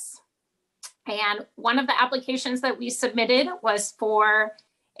OES. And one of the applications that we submitted was for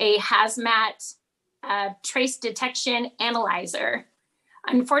a hazmat trace detection analyzer.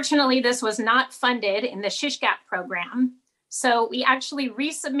 Unfortunately, this was not funded in the SHISHGAP program. So we actually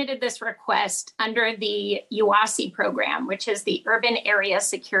resubmitted this request under the UASI program, which is the Urban Area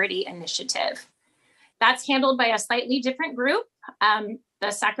Security Initiative. That's handled by a slightly different group.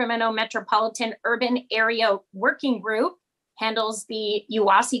 The Sacramento Metropolitan Urban Area Working Group handles the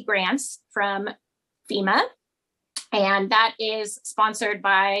UASI grants from FEMA. And that is sponsored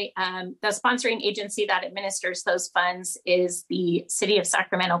by the sponsoring agency that administers those funds is the City of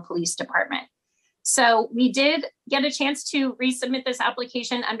Sacramento Police Department. So we did get a chance to resubmit this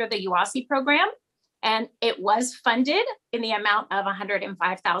application under the UASI program, and it was funded in the amount of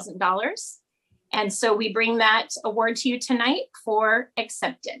 $105,000. And so we bring that award to you tonight for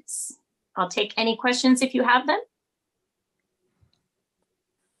acceptance. I'll take any questions if you have them.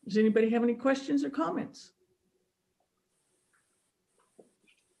 Does anybody have any questions or comments?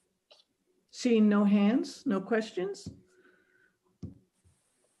 Seeing no hands, no questions.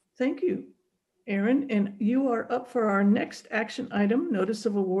 Thank you, Aaron. And you are up for our next action item, notice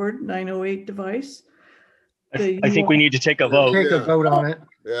of award 908 device. I think we need to take a vote. Take a vote on it.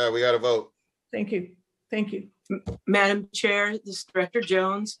 Yeah, we got to vote. Thank you. Thank you. Madam Chair, this is Director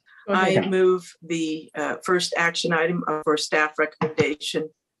Jones. Go ahead. I move the first action item for staff recommendation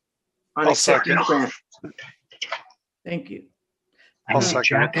on I'll accepting the second. grant. Thank you. I'll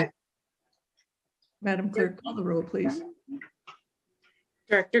second it. Madam Clerk, call the roll, please.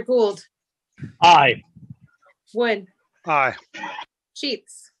 Director Gould, Aye. Wood, Aye.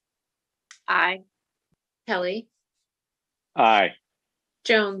 Sheets. Aye. Kelly, Aye.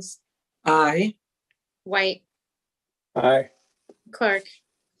 Jones, Aye. White, Aye. Clark,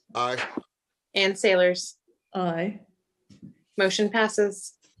 Aye. and Sailors. Aye. Motion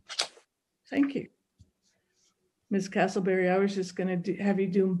passes. Thank you. Ms. Castleberry, I was just going to have you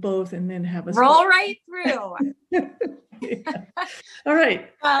do them both and then have us Roll right through. Yeah. All right.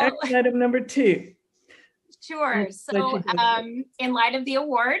 Well, Action item number 2. Sure. Let So you go. in light of the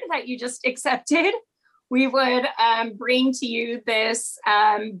award that you just accepted, we would bring to you this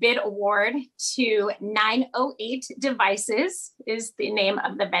bid award to 908 Devices is the name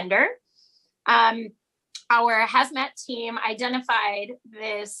of the vendor. Our hazmat team identified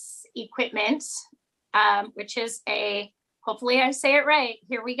this equipment, which is hopefully I say it right,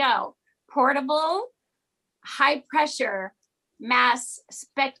 here we go, portable high pressure mass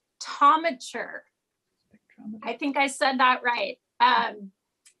spectrometer. I think I said that right.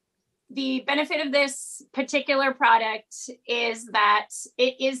 The benefit of this particular product is that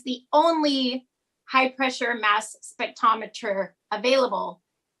it is the only high pressure mass spectrometer available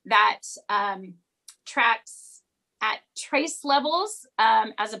that tracks at trace levels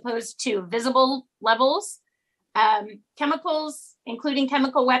as opposed to visible levels, chemicals, including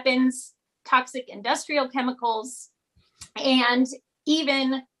chemical weapons, toxic industrial chemicals, and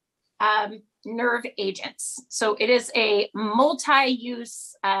even nerve agents. So it is a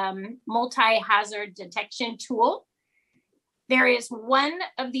multi-use, multi-hazard detection tool. There is one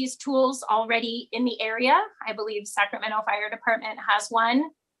of these tools already in the area. I believe Sacramento Fire Department has one.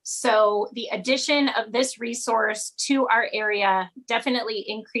 So the addition of this resource to our area definitely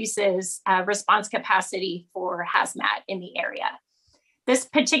increases response capacity for hazmat in the area. This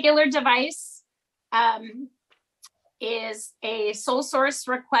particular device is a sole source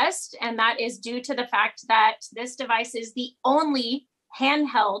request, and that is due to the fact that this device is the only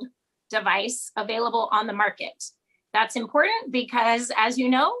handheld device available on the market. That's important because, as you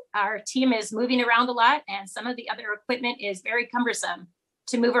know, our team is moving around a lot, and some of the other equipment is very cumbersome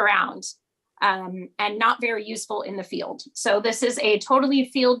to move around and not very useful in the field. So this is a totally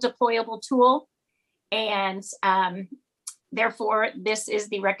field deployable tool, and therefore this is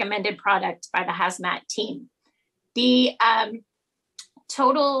the recommended product by the hazmat team. The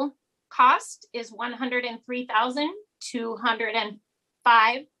total cost is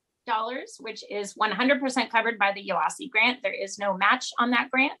 $103,205, which is 100% covered by the UASI grant. There is no match on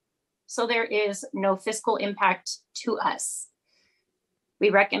that grant, so there is no fiscal impact to us. We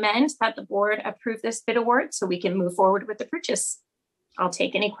recommend that the board approve this bid award so we can move forward with the purchase. I'll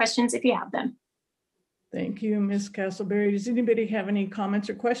take any questions if you have them. Thank you, Ms. Castleberry. Does anybody have any comments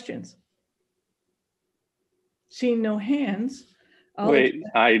or questions? Seeing no hands. Wait,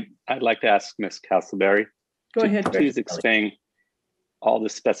 I'd like to ask Ms. Castleberry. Go ahead. Please explain all the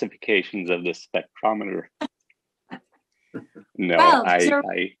specifications of this spectrometer. No, Well, I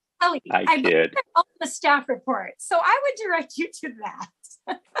kid. All the staff report, so I would direct you to that.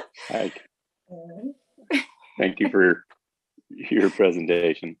 Thank you for your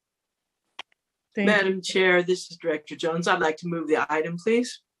presentation. Madam Chair, this is Director Jones. I'd like to move the item,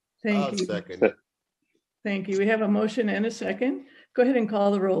 please. Thank you. Second. Thank you. We have a motion and a second. Go ahead and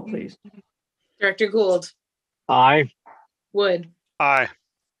call the roll, please. Director Gould, Aye. Wood, Aye.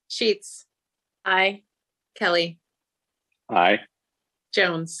 Sheets. Aye. Kelly, Aye.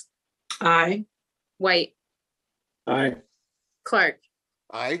 Jones, Aye. White, Aye. Clark,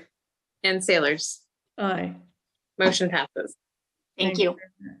 Aye. and Sailors. Aye. Motion passes. Thank you.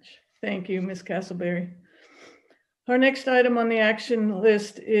 Very much. Thank you, Ms. Castleberry. Our next item on the action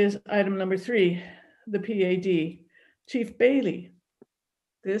list is item number 3, the PAD. Chief Bailey.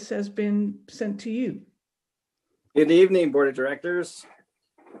 This has been sent to you. Good evening, Board of Directors.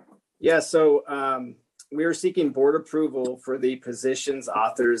 Yeah, so we are seeking board approval for the positions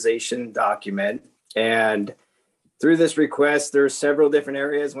authorization document. And through this request, there are several different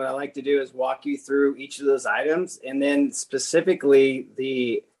areas. What I like to do is walk you through each of those items. And then specifically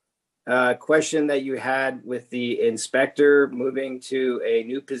the question that you had with the inspector moving to a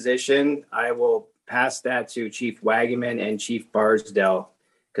new position, I will pass that to Chief Wagaman and Chief Barsdell,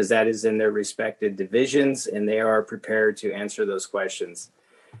 because that is in their respective divisions and they are prepared to answer those questions.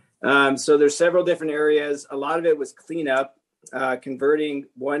 So there's several different areas. A lot of it was cleanup, converting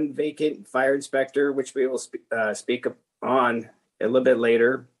one vacant fire inspector, which we will speak on a little bit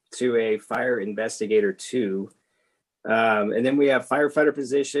later, to a fire investigator 2. And then we have firefighter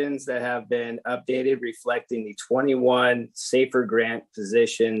positions that have been updated, reflecting the 21 SAFER grant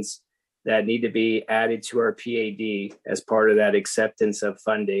positions that need to be added to our PAD as part of that acceptance of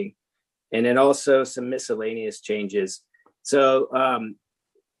funding. And then also some miscellaneous changes. So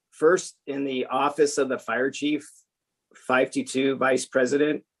first, in the office of the fire chief, 522 vice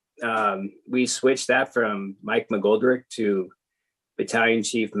president, we switched that from Mike McGoldrick to Battalion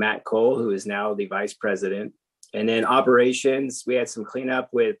Chief Matt Cole, who is now the vice president. And then operations, we had some cleanup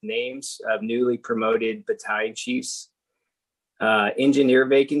with names of newly promoted battalion chiefs. Engineer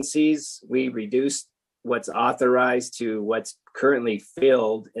vacancies, we reduced what's authorized to what's currently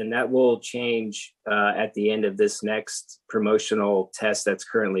filled, and that will change at the end of this next promotional test that's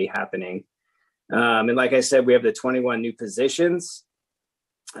currently happening. And like I said, we have the 21 new positions.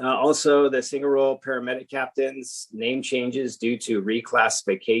 Also, the single role paramedic captains, name changes due to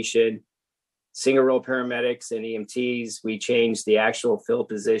reclassification. Single role paramedics and EMTs, we changed the actual fill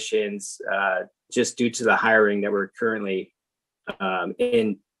positions just due to the hiring that we're currently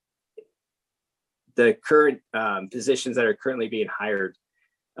in the current positions that are currently being hired.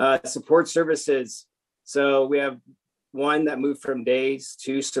 Support services. So we have one that moved from days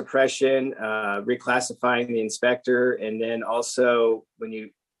to suppression, reclassifying the inspector. And then also when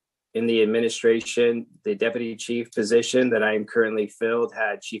you, in the administration, the deputy chief position that I am currently filled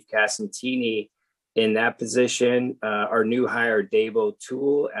had Chief Cassantini in that position. Our new hire, Davo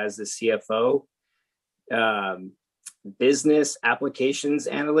Toole, as the CFO. Business applications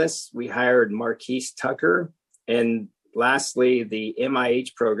analyst, we hired Marquise Tucker. And lastly, the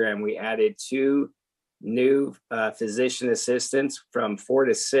MIH program, we added 2 new physician assistants from 4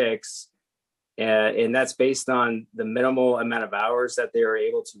 to 6. And that's based on the minimal amount of hours that they are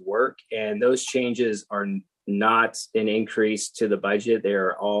able to work. And those changes are not an increase to the budget. They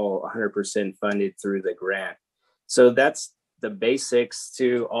are all 100% funded through the grant. So that's the basics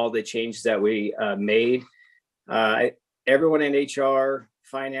to all the changes that we made. Everyone in HR,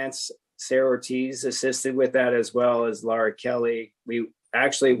 finance, Sarah Ortiz assisted with that, as well as Laura Kelly. We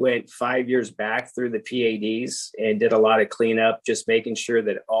actually went 5 years back through the PADs and did a lot of cleanup, just making sure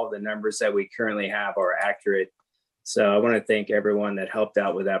that all the numbers that we currently have are accurate. So I want to thank everyone that helped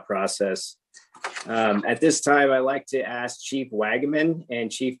out with that process. At this time, I'd like to ask Chief Wagaman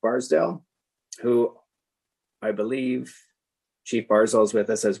and Chief Barsdell, who I believe Chief Barsdell is with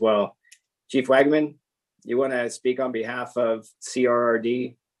us as well. Chief Wagaman, you want to speak on behalf of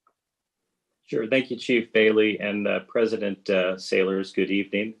CRRD? Sure. Thank you, Chief Bailey and President Sailors. Good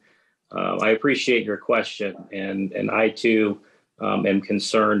evening. I appreciate your question, and I too am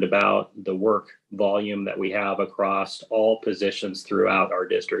concerned about the work volume that we have across all positions throughout our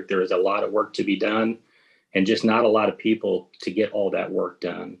district. There is a lot of work to be done and just not a lot of people to get all that work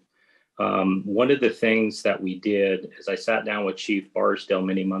done. One of the things that we did is I sat down with Chief Barsdell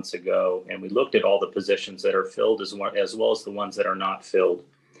many months ago, and we looked at all the positions that are filled as well as the ones that are not filled.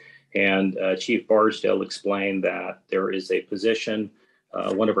 And Chief Barsdell explained that there is a position,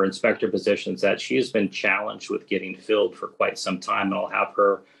 one of her inspector positions, that she has been challenged with getting filled for quite some time. And I'll have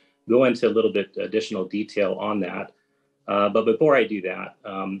her go into a little bit additional detail on that. But before I do that,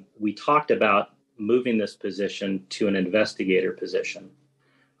 we talked about moving this position to an investigator position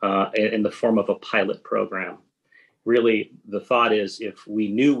in the form of a pilot program. Really, the thought is if we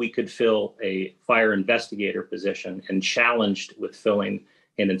knew we could fill a fire investigator position and challenged with filling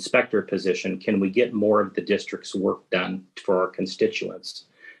an inspector position, can we get more of the district's work done for our constituents?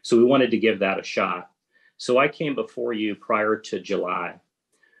 So we wanted to give that a shot. So I came before you prior to July,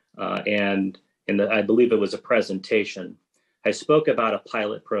 and I believe it was a presentation. I spoke about a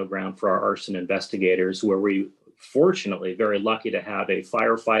pilot program for our arson investigators, where we fortunately very lucky to have a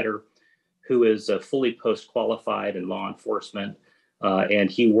firefighter who is fully post-qualified in law enforcement, and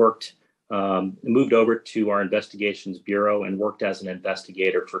he moved over to our investigations bureau and worked as an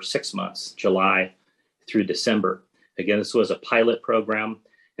investigator for 6 months, July through December. Again, this was a pilot program.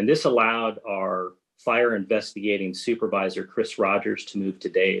 And this allowed our fire investigating supervisor, Chris Rogers, to move to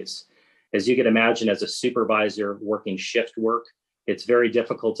days. As you can imagine, as a supervisor working shift work, it's very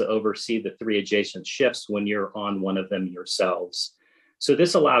difficult to oversee the 3 adjacent shifts when you're on one of them yourselves. So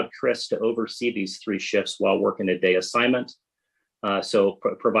this allowed Chris to oversee these 3 shifts while working a day assignment.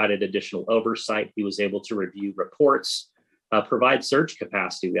 Provided additional oversight. He was able to review reports, provide surge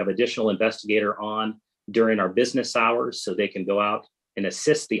capacity. We have additional investigator on during our business hours, so they can go out and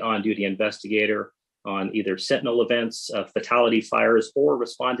assist the on-duty investigator on either sentinel events, fatality fires, or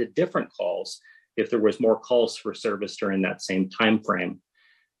respond to different calls if there was more calls for service during that same time frame.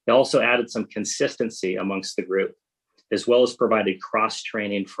 They also added some consistency amongst the group, as well as provided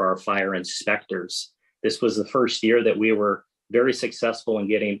cross-training for our fire inspectors. This was the first year that we were very successful in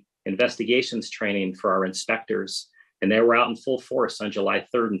getting investigations training for our inspectors. And they were out in full force on July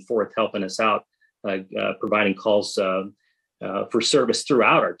 3rd and 4th, helping us out, providing calls for service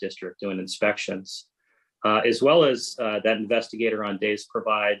throughout our district, doing inspections. As well as that investigator on days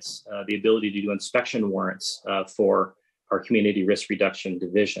provides the ability to do inspection warrants for our Community Risk Reduction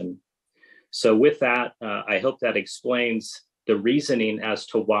Division. So with that, I hope that explains the reasoning as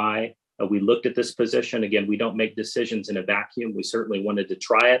to why we looked at this position. Again, we don't make decisions in a vacuum. We certainly wanted to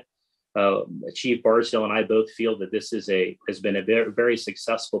try it. Chief Barstow and I both feel that this has been a very, very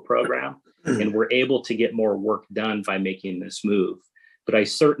successful program, and we're able to get more work done by making this move. But I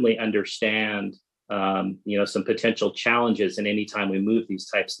certainly understand some potential challenges in any time we move these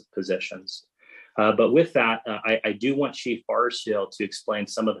types of positions. But with that, I do want Chief Barstow to explain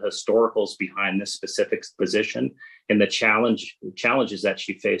some of the historicals behind this specific position and the challenges that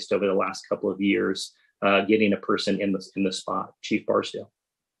she faced over the last couple of years getting a person in the spot. Chief Barstow.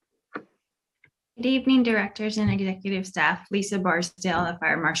 Good evening, directors and executive staff. Lisa Barstow, the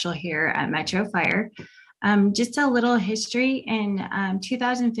fire marshal here at Metro Fire. Just a little history. In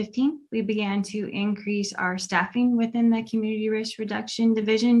 2015, we began to increase our staffing within the Community Risk Reduction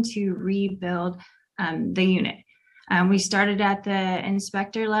Division to rebuild the unit. We started at the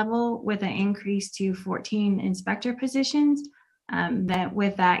inspector level with an increase to 14 inspector positions.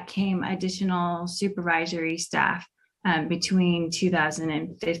 With that came additional supervisory staff between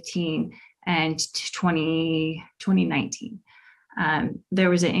 2015 and 2019.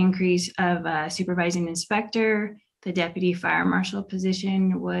 There was an increase of a supervising inspector. The deputy fire marshal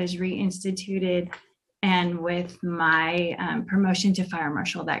position was reinstituted. And with my promotion to fire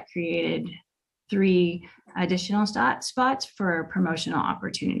marshal, that created 3 additional spots for promotional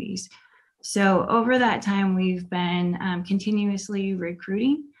opportunities. So over that time, we've been continuously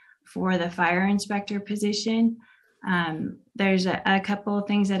recruiting for the fire inspector position. There's a couple of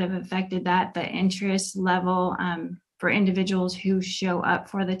things that have affected that. The interest level for individuals who show up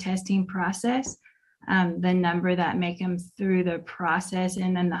for the testing process, the number that make them through the process,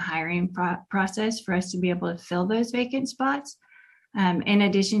 and then the hiring process for us to be able to fill those vacant spots. In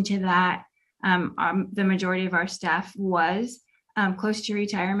addition to that, the majority of our staff was close to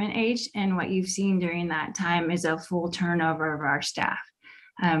retirement age, and what you've seen during that time is a full turnover of our staff.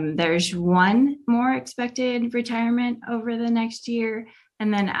 There's 1 more expected retirement over the next year.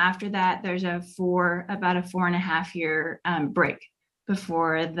 And then after that, there's about a 4.5 year break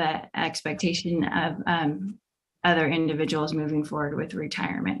before the expectation of other individuals moving forward with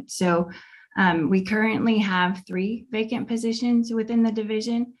retirement. So we currently have 3 vacant positions within the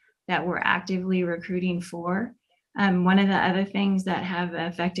division that we're actively recruiting for. One of the other things that have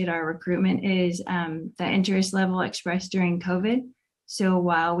affected our recruitment is the interest level expressed during COVID. So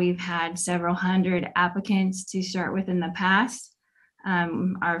while we've had several hundred applicants to start with in the past,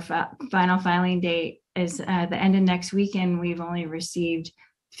 our final filing date is the end of next week, and we've only received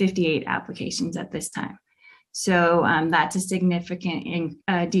 58 applications at this time. So that's a significant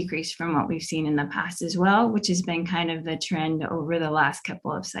decrease from what we've seen in the past as well, which has been kind of the trend over the last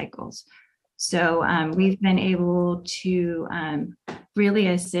couple of cycles. So we've been able to really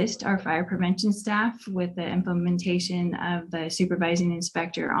assist our fire prevention staff with the implementation of the supervising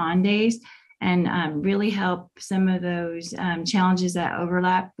inspector on days, and really help some of those challenges that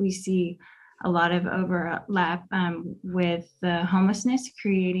overlap. We see a lot of overlap with the homelessness,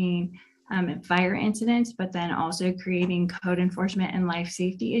 creating fire incidents, but then also creating code enforcement and life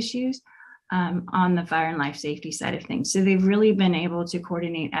safety issues on the fire and life safety side of things. So they've really been able to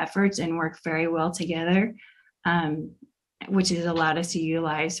coordinate efforts and work very well together, which has allowed us to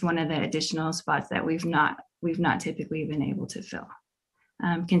utilize one of the additional spots that we've not typically been able to fill.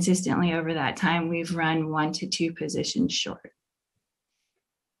 Consistently over that time, we've run 1 to 2 positions short.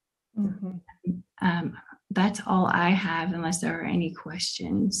 Mm-hmm. That's all I have, unless there are any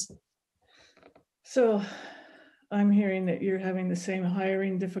questions. So I'm hearing that you're having the same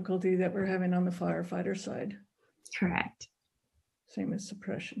hiring difficulty that we're having on the firefighter side. Correct. Same as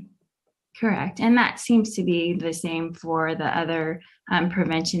suppression. Correct. And that seems to be the same for the other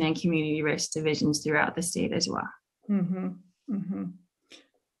prevention and community risk divisions throughout the state as well. Mm-hmm. Mm-hmm.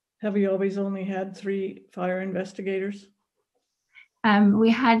 Have you always only had 3 fire investigators? We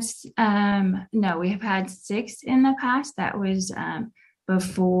had, no, we have had 6 in the past. That was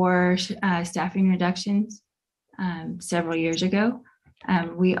before staffing reductions several years ago.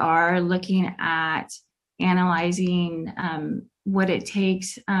 We are looking at analyzing what it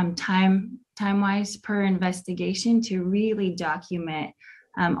takes time-wise per investigation to really document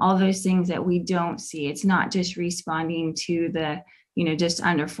all those things that we don't see. It's not just responding to the, just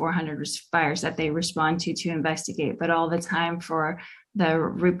under 400 fires that they respond to investigate, but all the time for the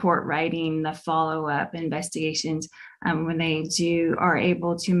report writing, the follow-up investigations, when they are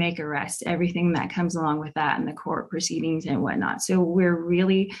able to make arrests, everything that comes along with that and the court proceedings and whatnot. So we're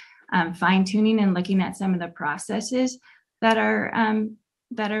really fine-tuning and looking at some of the processes that are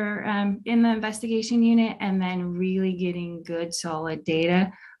in the investigation unit, and then really getting good solid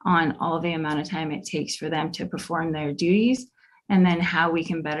data on all the amount of time it takes for them to perform their duties, and then how we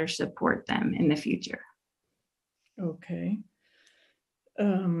can better support them in the future. Okay.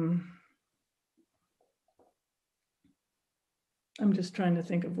 I'm just trying to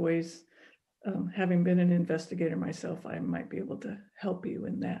think of ways, having been an investigator myself, I might be able to help you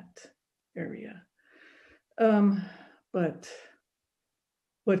in that area. But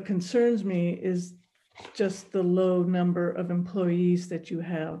what concerns me is just the low number of employees that you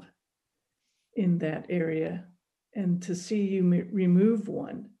have in that area. And to see you remove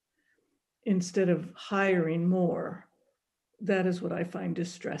one instead of hiring more, that is what I find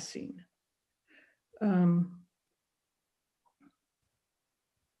distressing.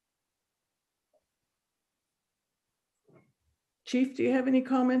 Chief, do you have any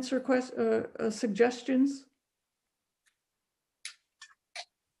comments or suggestions?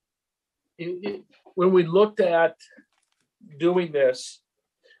 When we looked at doing this,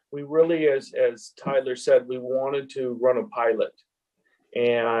 we really, as Tyler said, we wanted to run a pilot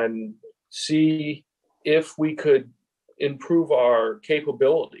and see if we could improve our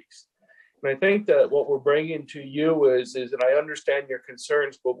capabilities. And I think that what we're bringing to you is, and I understand your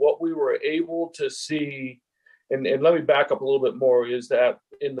concerns, but what we were able to see, and let me back up a little bit more, is that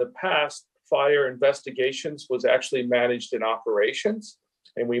in the past, fire investigations was actually managed in operations,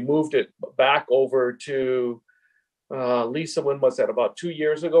 and we moved it back over to Lisa, when was that? About 2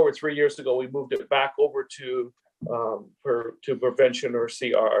 years ago or 3 years ago, we moved it back over to prevention, or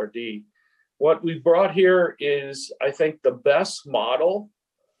CRRD. What we brought here is, I think, the best model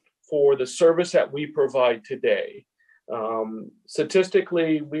for the service that we provide today.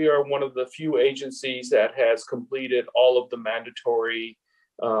 Statistically, we are one of the few agencies that has completed all of the mandatory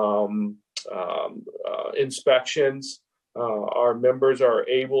inspections. Our members are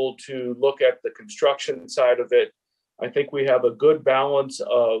able to look at the construction side of it. I think we have a good balance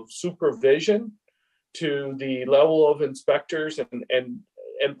of supervision to the level of inspectors,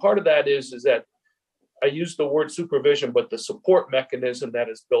 and part of that is that I use the word supervision, but the support mechanism that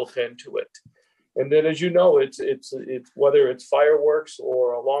is built into it. And then, as you know, it's whether it's fireworks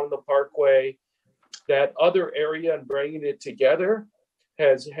or along the parkway, that other area and bringing it together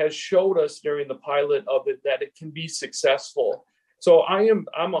has showed us during the pilot of it that it can be successful. So I'm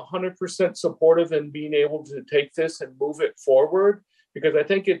 100% supportive in being able to take this and move it forward, because I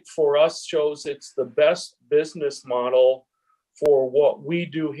think it for us shows it's the best business model for what we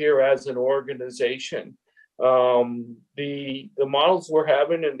do here as an organization. The models we're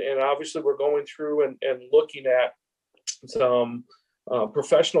having, and obviously we're going through and looking at some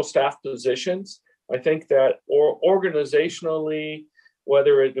professional staff positions. I think that organizationally,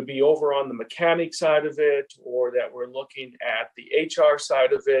 whether it would be over on the mechanic side of it, or that we're looking at the HR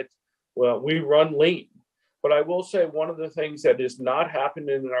side of it, well, we run lean. But I will say one of the things that is not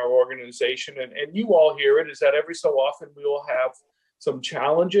happening in our organization, and you all hear it, is that every so often we will have some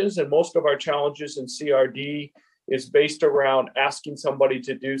challenges, and most of our challenges in CRD is based around asking somebody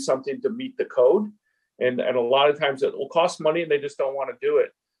to do something to meet the code. And a lot of times it will cost money and they just don't want to do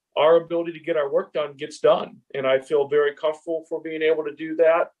it. Our ability to get our work done gets done. And I feel very comfortable for being able to do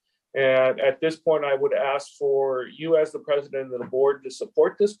that. And at this point, I would ask for you as the president of the board to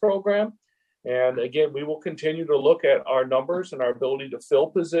support this program. And again, we will continue to look at our numbers and our ability to fill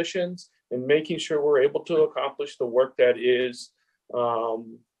positions and making sure we're able to accomplish the work that is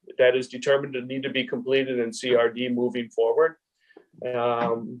determined to need to be completed in CRD moving forward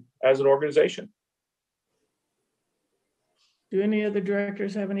as an organization. Do any other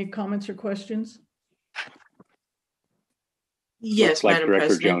directors have any comments or questions? Yes, Looks like Madam Director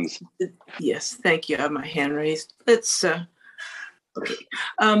President. Jones. Yes, thank you. I have my hand raised. Let's, okay.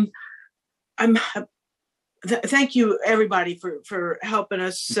 Thank you, everybody, for helping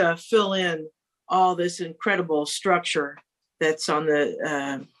us fill in all this incredible structure that's on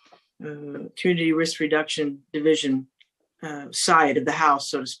the Community Risk Reduction Division side of the house,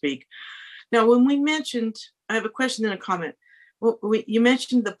 so to speak. Now, when we mentioned, I have a question and a comment. Well, you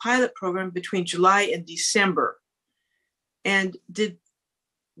mentioned the pilot program between July and December. And did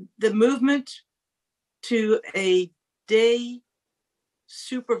the movement to a day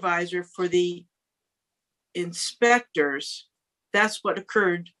supervisor for the inspectors, that's what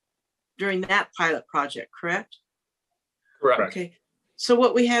occurred during that pilot project, correct? Correct. Okay. So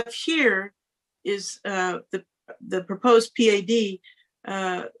what we have here is the proposed PAD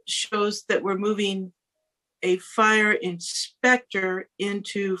shows that we're moving a fire inspector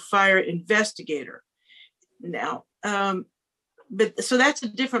into fire investigator. Now, but so that's a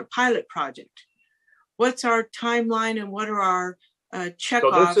different pilot project. What's our timeline and what are our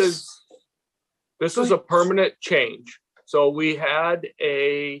checkoffs? So this is a permanent change. So we had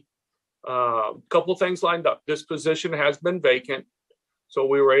a couple things lined up. This position has been vacant. So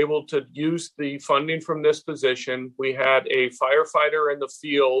we were able to use the funding from this position. We had a firefighter in the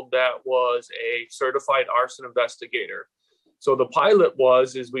field that was a certified arson investigator. So the pilot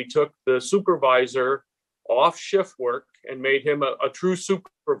is we took the supervisor off shift work and made him a true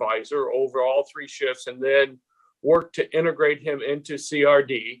supervisor over all 3 shifts, and then worked to integrate him into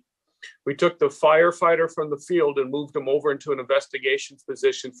CRD. We took the firefighter from the field and moved him over into an investigations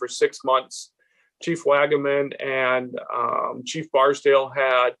position for 6 months. Chief Wagaman and Chief Barsdale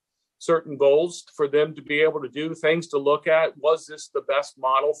had certain goals for them to be able to do, things to look at. Was this the best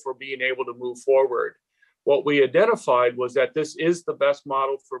model for being able to move forward? What we identified was that this is the best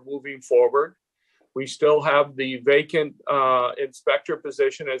model for moving forward. We still have the vacant inspector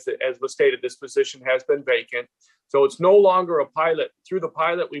position. As was stated, this position has been vacant. So it's no longer a pilot. Through the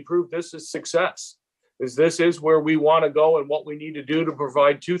pilot, we proved this is success. This is where we want to go and what we need to do to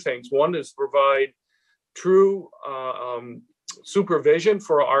provide 2 things. One is provide true supervision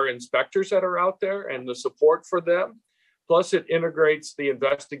for our inspectors that are out there and the support for them. Plus it integrates the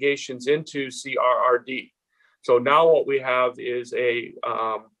investigations into CRRD. So now what we have is a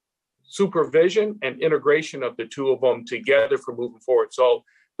supervision and integration of the 2 of them together for moving forward. So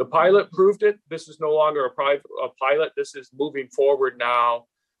the pilot proved it. This is no longer a pilot. This is moving forward now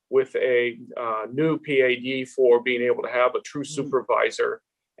with a new PAD for being able to have a true supervisor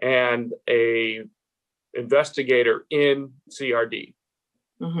and a investigator in CRD.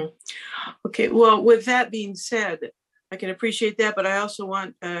 Mm-hmm. Okay, well, with that being said, I can appreciate that, but I also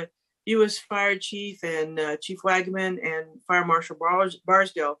want you as Fire Chief and Chief Wagaman and Fire Marshal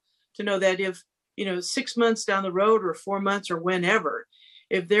Barsdale to know that if, 6 months down the road or 4 months or whenever,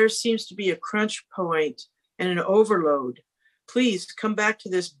 if there seems to be a crunch point and an overload, please come back to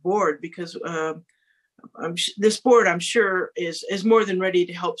this board because this board, I'm sure, is more than ready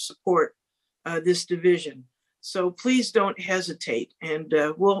to help support this division. So please don't hesitate, and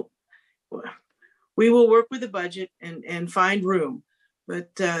we will work with the budget and find room.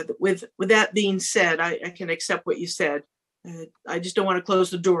 But with that being said, I can accept what you said. I just don't want to close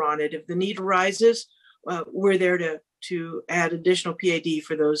the door on it. If the need arises, we're there to add additional PAD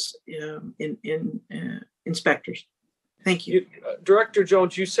for those inspectors. Thank you. Director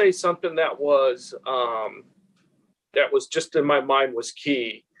Jones, you say something that was just in my mind was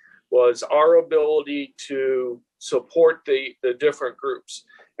key, was our ability to support the different groups.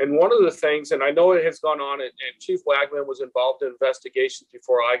 And one of the things, and I know it has gone on, and Chief Wagman was involved in investigations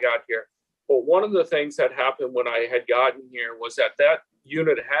before I got here, but one of the things that happened when I had gotten here was that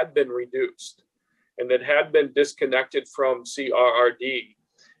unit had been reduced and that had been disconnected from CRRD.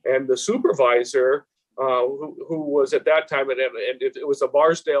 And the supervisor, who was at that time, and it was a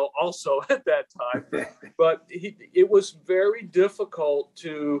Barsdale also at that time, but it was very difficult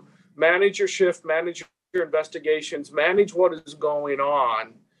to manage your shift, manage your investigations, manage what is going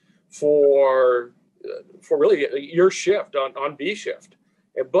on for really your shift on B shift,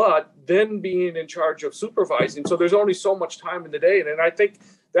 but then being in charge of supervising. So there's only so much time in the day. And I think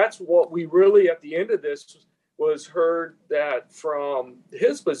that's what we really, at the end of this, was heard that from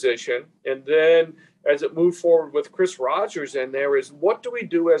his position. And then as it moved forward with Chris Rogers in there, is what do we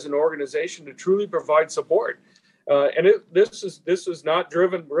do as an organization to truly provide support? This is not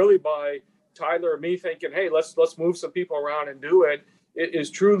driven really by Tyler or me thinking, hey, let's move some people around and do it. It is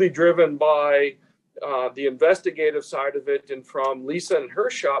truly driven by the investigative side of it, and from Lisa and her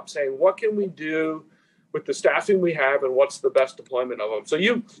shop saying, what can we do with the staffing we have and what's the best deployment of them. So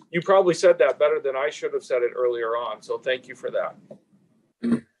you probably said that better than I should have said it earlier on. So thank you for that.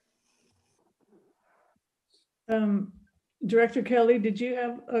 Director Kelly, did you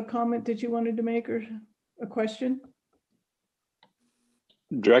have a comment that you wanted to make or a question?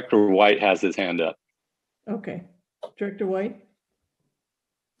 Director White has his hand up. Okay, Director White.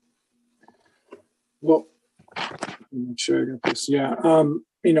 Well, I'm sure I got this. Yeah.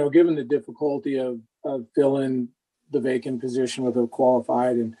 Given the difficulty of filling the vacant position with a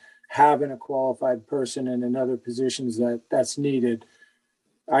qualified and having a qualified person in another positions that's needed,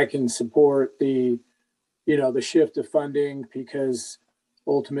 I can support the shift of funding, because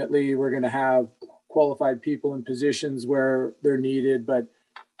ultimately we're going to have qualified people in positions where they're needed. But,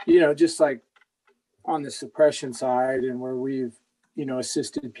 just like on the suppression side, and where we've,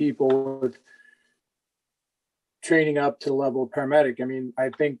 assisted people with training up to the level of paramedic. I mean, I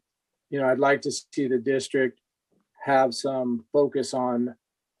think, I'd like to see the district have some focus on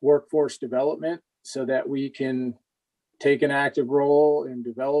workforce development so that we can take an active role in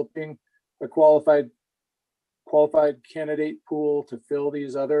developing a qualified candidate pool to fill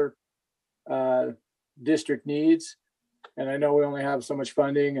these other district needs. And I know we only have so much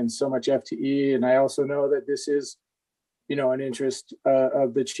funding and so much FTE. And I also know that this is, an interest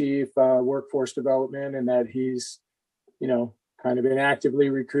of the chief, workforce development, and that he's, kind of been actively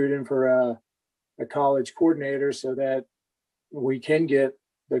recruiting for a college coordinator so that we can get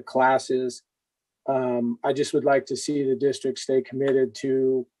the classes. I just would like to see the district stay committed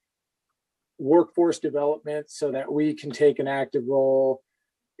to workforce development so that we can take an active role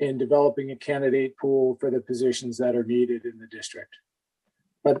in developing a candidate pool for the positions that are needed in the district.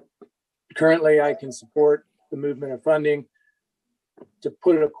 But currently I can support the movement of funding to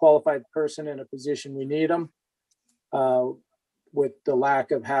put a qualified person in a position we need them, with the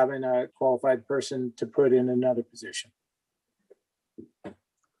lack of having a qualified person to put in another position.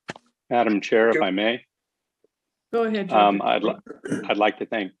 Madam Chair, if I may. Go ahead. I'd like to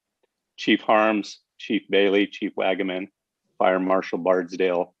thank Chief Harms, Chief Bailey, Chief Wagaman, Fire Marshal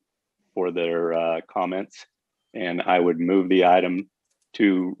Bardsdale for their comments. And I would move the item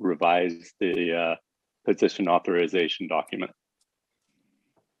to revise the position authorization document.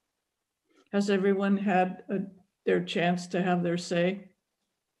 Has everyone had their chance to have their say?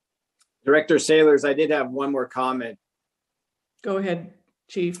 Director Sailors, I did have one more comment. Go ahead,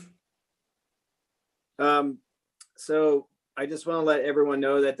 Chief. So I just want to let everyone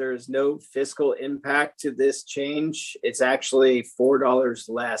know that there is no fiscal impact to this change. It's actually $4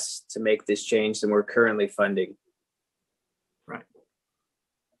 less to make this change than we're currently funding. Right.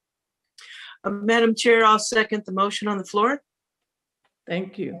 Madam Chair, I'll second the motion on the floor.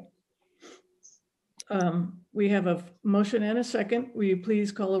 Thank you. We have a motion and a second. Will you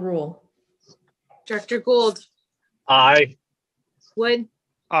please call a roll? Director Gould. Aye. Wood.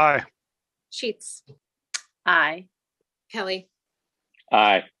 Aye. Sheets. Aye. Kelly.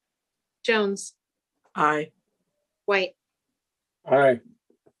 Aye. Jones. Aye. White. Aye.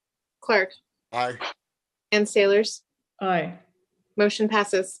 Clark. Aye. And Sailors. Aye. Motion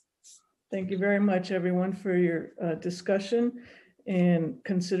passes. Thank you very much, everyone, for your discussion and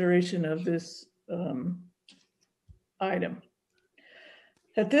consideration of this item.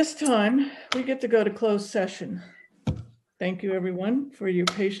 At this time, we get to go to closed session. Thank you, everyone, for your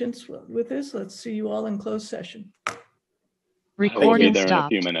patience with this. Let's see you all in closed session. Recording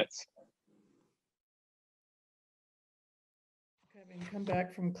stopped. In a few minutes. Having come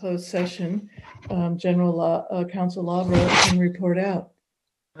back from closed session, General Counsel Lavra can report out.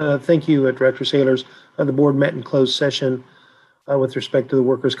 Thank you, Director Sailors. The board met in closed session with respect to the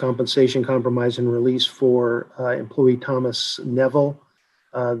workers' compensation compromise and release for employee Thomas Neville.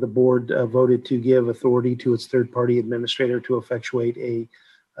 The board voted to give authority to its third-party administrator to effectuate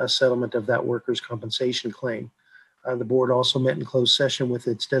a settlement of that workers' compensation claim. The board also met in closed session with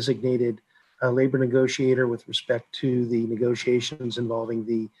its designated labor negotiator with respect to the negotiations involving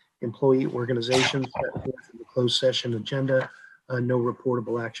the employee organizations set forth in the closed session agenda. No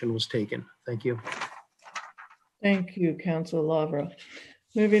reportable action was taken. Thank you. Thank you, Council Lavra.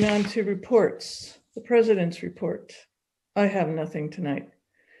 Moving on to reports. The President's report. I have nothing tonight.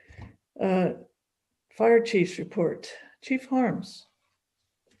 Fire Chief's report. Chief Harms.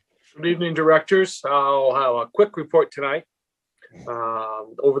 Good evening, directors. I'll have a quick report tonight.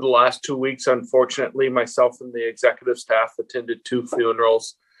 Over the last 2 weeks, unfortunately, myself and the executive staff attended 2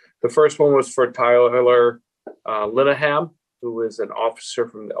 funerals. The first one was for Tyler Linehan, who is an officer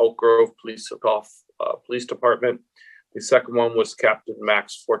from the Elk Grove Police Department. The second one was Captain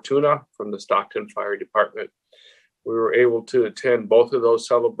Max Fortuna from the Stockton Fire Department. We were able to attend both of those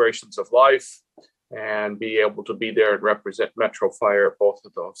celebrations of life. and be able to be there and represent Metro Fire at both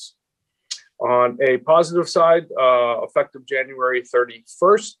of those. On a positive side, effective January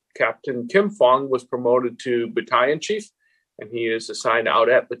 31st, Captain Kim Fong was promoted to Battalion Chief, and he is assigned out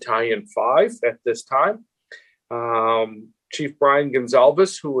at Battalion 5 at this time. Chief Brian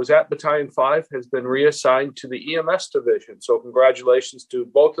Gonzalez, who was at Battalion 5, has been reassigned to the EMS division. So congratulations to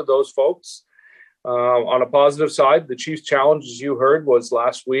both of those folks. On a positive side, the Chief's challenge, as you heard, was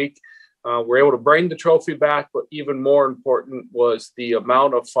last week. We're able to bring the trophy back, but even more important was the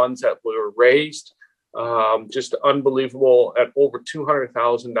amount of funds that were raised. Just unbelievable, at over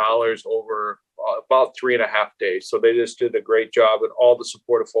 $200,000 over about 3.5 days. So they just did a great job, and all the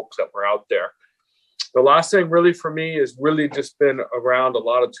supportive folks that were out there. The last thing really for me is really just been around a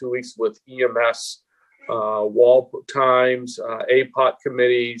lot of 2 weeks with EMS, wall times, APOT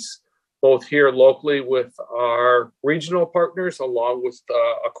committees, both here locally with our regional partners along with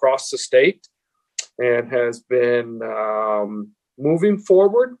across the state, and has been moving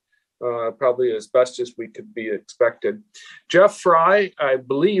forward probably as best as we could be expected. Jeff Fry, I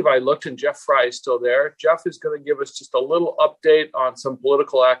believe I looked and Jeff Fry is still there. Jeff is going to give us just a little update on some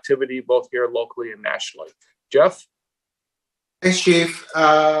political activity both here locally and nationally. Jeff? Thanks, Chief.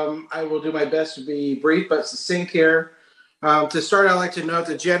 I will do my best to be brief but succinct here. To start, I'd like to note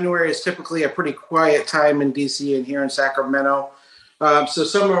that January is typically a pretty quiet time in DC and here in Sacramento. So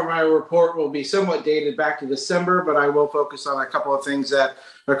some of my report will be somewhat dated back to December, but I will focus on a couple of things that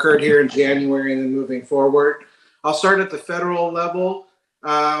occurred here in January and then moving forward. I'll start at the federal level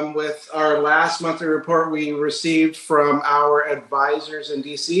with our last monthly report we received from our advisors in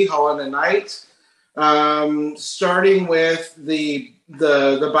DC, Holland and Knight. Starting with the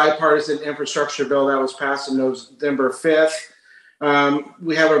bipartisan infrastructure bill that was passed on November 5th.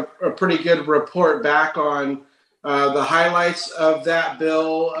 We have a pretty good report back on the highlights of that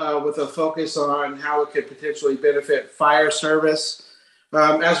bill with a focus on how it could potentially benefit fire service.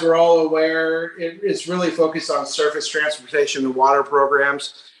 As we're all aware, it's really focused on surface transportation and water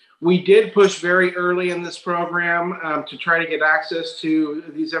programs. We did push very early in this program to try to get access to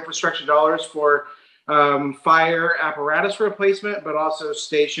these infrastructure dollars for fire apparatus replacement, but also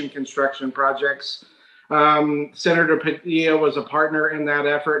station construction projects. Senator Padilla was a partner in that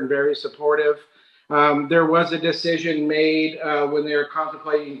effort and very supportive. There was a decision made when they were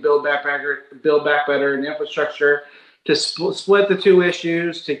contemplating Build Back Better and infrastructure to split the two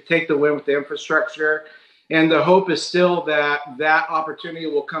issues to take the win with the infrastructure. And the hope is still that that opportunity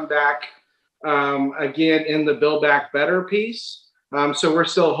will come back again in the Build Back Better piece. So we're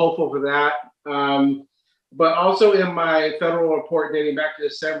still hopeful for that. But also in my federal report dating back to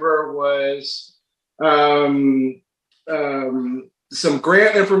December was some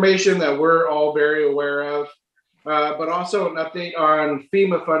grant information that we're all very aware of, but also an update on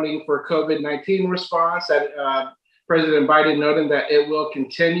FEMA funding for COVID-19 response that President Biden noted that it will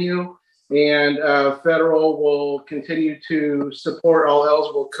continue, and federal will continue to support all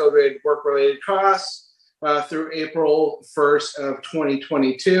eligible COVID work-related costs through April 1st of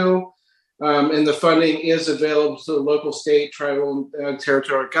 2022. And the funding is available to the local, state, tribal, and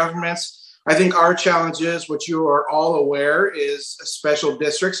territorial governments. I think our challenge is, which you are all aware, is special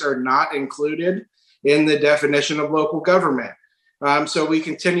districts are not included in the definition of local government. So we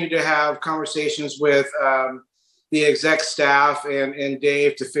continue to have conversations with the exec staff and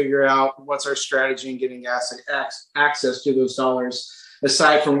Dave to figure out what's our strategy in getting access to those dollars,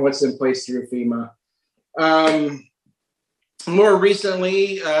 aside from what's in place through FEMA. More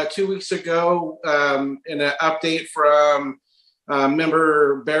recently, 2 weeks ago, in an update from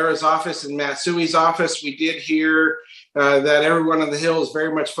Member Barra's office and Matt Suey's office, we did hear that everyone on the Hill is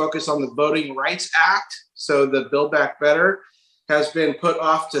very much focused on the Voting Rights Act. So the Build Back Better has been put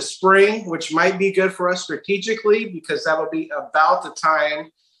off to spring, which might be good for us strategically because that'll be about the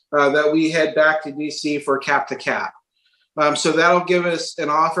time that we head back to DC for Cap to Cap. So that'll give us an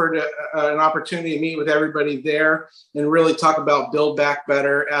opportunity to meet with everybody there and really talk about Build Back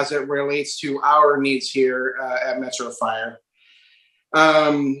Better as it relates to our needs here at Metro Fire.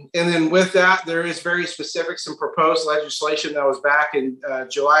 And then with that, there is very specific, some proposed legislation that was back in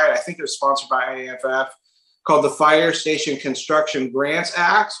July. I think it was sponsored by AFF, called the Fire Station Construction Grants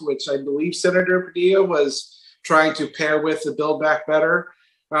Act, which I believe Senator Padilla was trying to pair with the Build Back Better,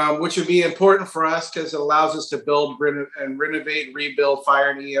 which would be important for us because it allows us to build and renovate, rebuild fire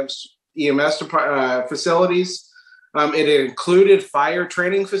and EMS facilities. It included fire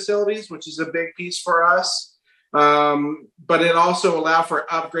training facilities, which is a big piece for us. But it also allowed for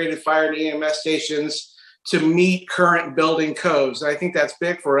upgraded fire and EMS stations to meet current building codes. And I think that's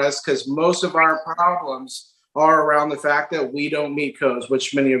big for us because most of our problems are around the fact that we don't meet codes,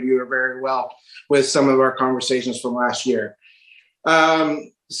 which many of you are very well with some of our conversations from last year.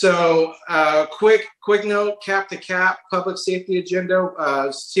 Quick note, cap to cap, public safety agenda,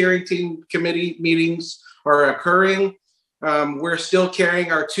 steering team committee meetings are occurring. We're still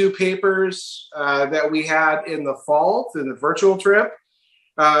carrying our 2 papers that we had in the fall through the virtual trip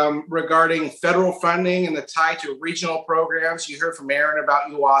regarding federal funding and the tie to regional programs. You heard from Aaron about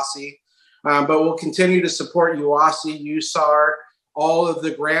UASI, but we'll continue to support UASI, USAR, all of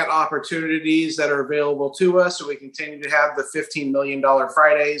the grant opportunities that are available to us. So we continue to have the $15 million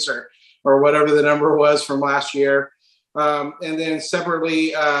Fridays or whatever the number was from last year. And then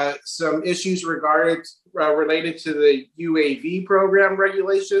separately, some issues related to the UAV program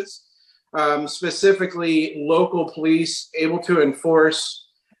regulations, specifically local police able to enforce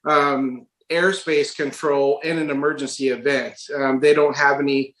airspace control in an emergency event. They don't have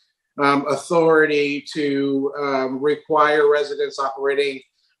any authority to require residents operating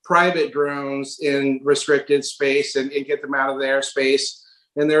private drones in restricted space and get them out of the airspace.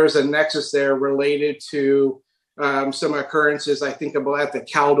 And there is a nexus there related to some occurrences, I think about at the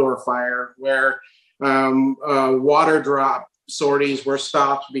Caldor fire, where water drop sorties were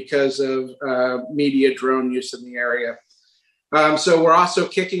stopped because of media drone use in the area. So we're also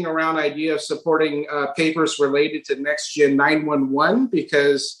kicking around the idea of supporting papers related to Next Gen 911,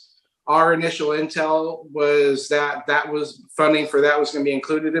 because our initial intel was that was funding for that was going to be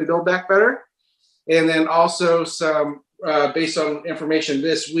included in Build Back Better. And then also some, based on information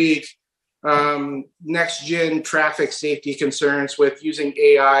this week, next gen traffic safety concerns with using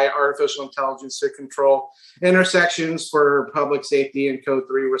AI, artificial intelligence, to control intersections for public safety and code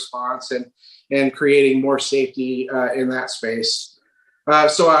 3 response and creating more safety in that space.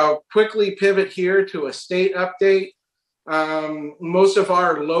 So I'll quickly pivot here to a state update. Most of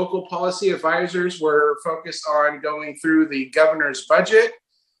our local policy advisors were focused on going through the governor's budget.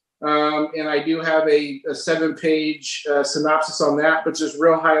 And I do have a 7-page synopsis on that, but just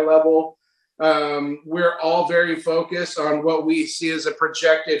real high level. We're all very focused on what we see as a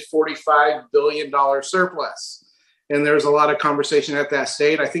projected $45 billion surplus. And there's a lot of conversation at that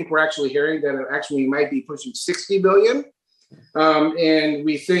state. I think we're actually hearing that it actually might be pushing 60 billion. And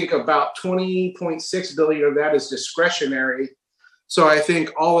we think about 20.6 billion of that is discretionary. So I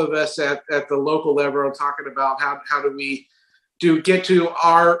think all of us at the local level are talking about how do we get to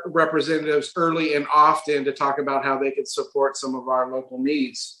our representatives early and often to talk about how they can support some of our local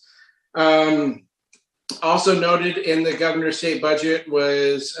needs. Also noted in the governor's state budget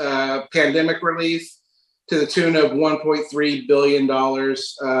was pandemic relief to the tune of $1.3 billion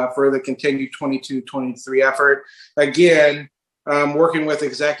for the continued 22-23 effort. Again, working with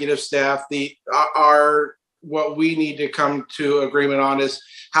executive staff, what we need to come to agreement on is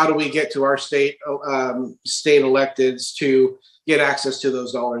how do we get to our state electeds to get access to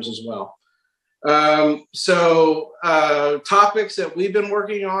those dollars as well. Topics that we've been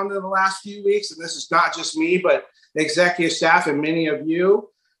working on in the last few weeks, and this is not just me, but executive staff and many of you,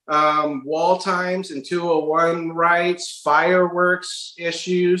 wall times and 201 rights, fireworks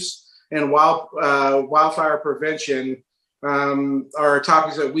issues, and wildfire prevention are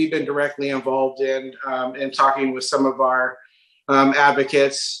topics that we've been directly involved in and talking with some of our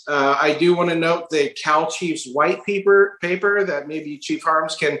advocates. I do want to note the Cal Chiefs white paper that maybe Chief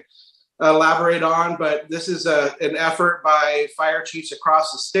Harms can elaborate on, but this is an effort by fire chiefs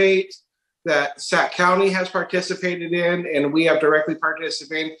across the state that Sac County has participated in, and we have directly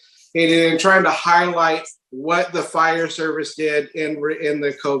participated in trying to highlight what the fire service did in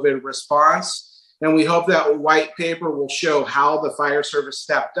the COVID response. And we hope that white paper will show how the fire service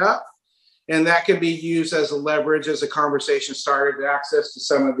stepped up, and that can be used as a leverage as a conversation started to access to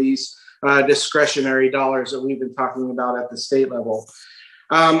some of these discretionary dollars that we've been talking about at the state level.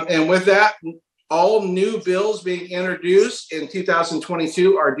 And with that, all new bills being introduced in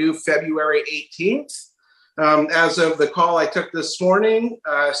 2022 are due February 18th. As of the call I took this morning,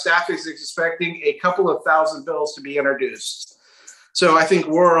 staff is expecting a couple of thousand bills to be introduced. So I think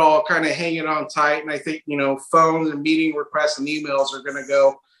we're all kind of hanging on tight. And I think, phones and meeting requests and emails are going to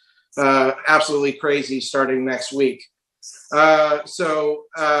go absolutely crazy starting next week. Local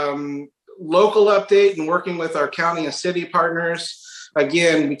update and working with our county and city partners.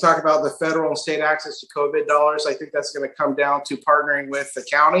 Again, we talk about the federal and state access to COVID dollars. I think that's going to come down to partnering with the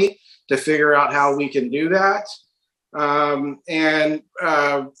county to figure out how we can do that.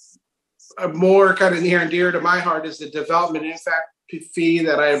 More kind of near and dear to my heart is the development impact fee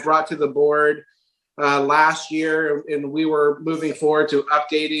that I brought to the board last year, and we were moving forward to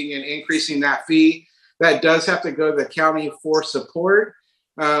updating and increasing that fee. That does have to go to the county for support.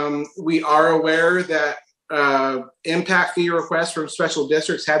 We are aware that impact fee requests from special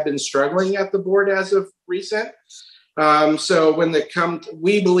districts have been struggling at the board as of recent. So when they come,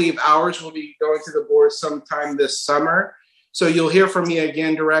 we believe ours will be going to the board sometime this summer. So you'll hear from me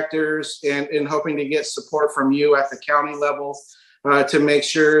again, directors, and hoping to get support from you at the county level to make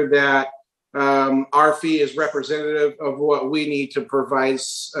sure that our fee is representative of what we need to provide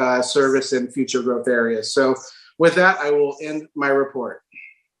service in future growth areas. So with that, I will end my report.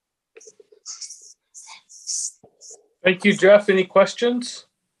 Thank you, Jeff. Any questions?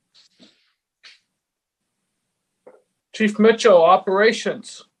 Chief Mitchell,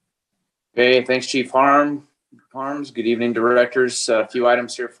 operations. Okay, thanks, Chief Harms. Good evening, directors. A few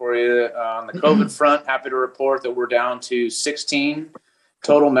items here for you. On the COVID front, happy to report that we're down to 16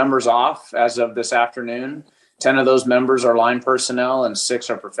 total members off as of this afternoon. 10 of those members are line personnel and 6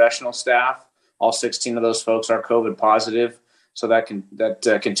 are professional staff. All 16 of those folks are COVID positive. So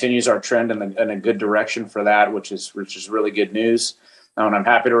that continues our trend in a good direction for that, which is really good news. And I'm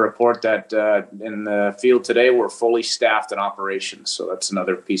happy to report that in the field today, we're fully staffed in operations. So that's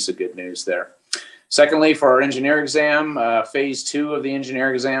another piece of good news there. Secondly, for our engineer exam, phase 2 of the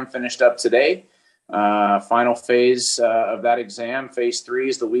engineer exam finished up today. Final phase of that exam, phase 3,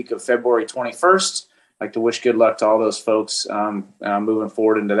 is the week of February 21st. I'd like to wish good luck to all those folks moving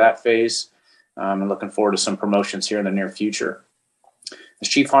forward into that phase. And looking forward to some promotions here in the near future. As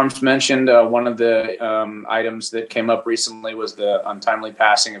Chief Harms mentioned, one of the items that came up recently was the untimely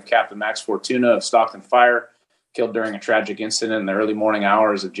passing of Captain Max Fortuna of Stockton Fire, killed during a tragic incident in the early morning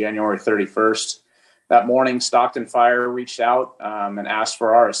hours of January 31st. That morning, Stockton Fire reached out and asked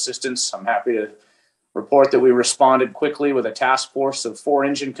for our assistance. I'm happy to report that we responded quickly with a task force of 4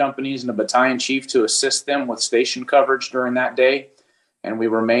 engine companies and a battalion chief to assist them with station coverage during that day. And we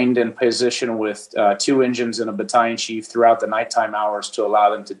remained in position with 2 engines and a battalion chief throughout the nighttime hours to allow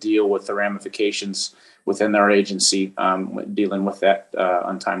them to deal with the ramifications within their agency, dealing with that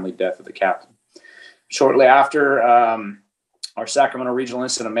untimely death of the captain. Shortly after, our Sacramento Regional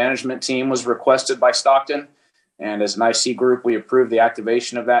Incident Management Team was requested by Stockton. And as an IC group, we approved the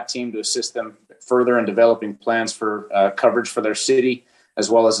activation of that team to assist them further in developing plans for coverage for their city, as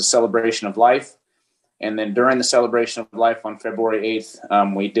well as a celebration of life. And then during the celebration of life on February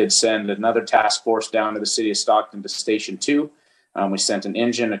 8th, we did send another task force down to the city of Stockton to Station 2. We sent an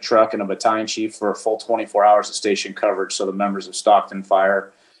engine, a truck, and a battalion chief for a full 24 hours of station coverage, so the members of Stockton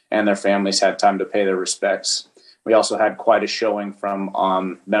Fire and their families had time to pay their respects. We also had quite a showing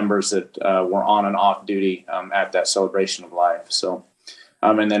from members that were on and off duty at that celebration of life. So,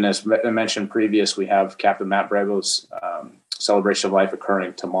 and then as I mentioned previous, we have Captain Matt Brego's celebration of life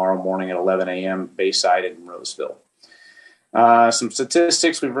occurring tomorrow morning at 11 a.m. Bayside in Roseville. Some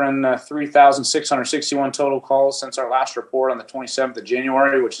statistics: we've run 3,661 total calls since our last report on the 27th of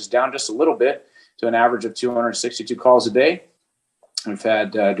January, which is down just a little bit to an average of 262 calls a day. We've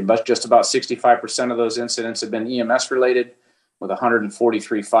had just about 65% of those incidents have been EMS related, with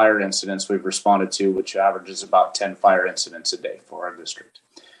 143 fire incidents we've responded to, which averages about 10 fire incidents a day for our district.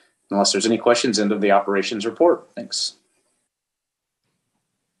 Unless there's any questions, end of the operations report. Thanks.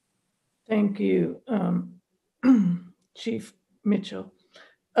 Thank you, Chief Mitchell.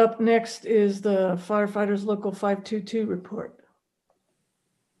 Up next is the Firefighters Local 522 report.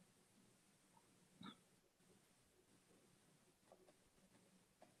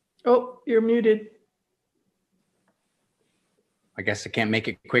 Oh, you're muted. I guess I can't make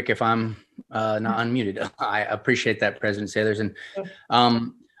it quick if I'm not unmuted. I appreciate that, President Sailors. And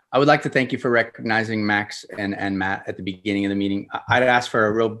I would like to thank you for recognizing Max and Matt at the beginning of the meeting. I'd ask for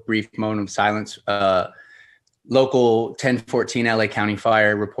a real brief moment of silence. Local 1014 LA County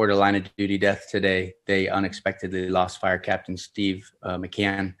Fire reported a line of duty death today. They unexpectedly lost Fire Captain Steve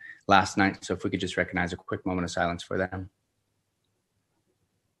McCann last night. So if we could just recognize a quick moment of silence for them.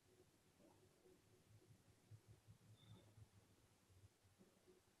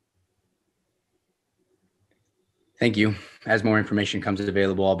 Thank you. As more information comes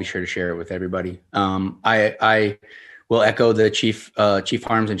available, I'll be sure to share it with everybody. I will echo the Chief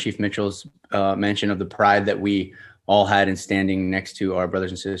Harms and Chief Mitchell's mention of the pride that we all had in standing next to our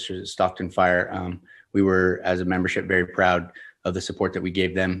brothers and sisters at Stockton Fire. We were, as a membership, very proud of the support that we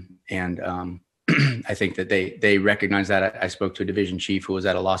gave them. And I think that they recognize that. I spoke to a division chief who was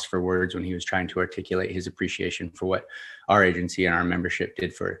at a loss for words when he was trying to articulate his appreciation for what our agency and our membership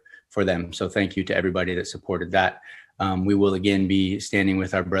did for them. So thank you to everybody that supported that. We will again be standing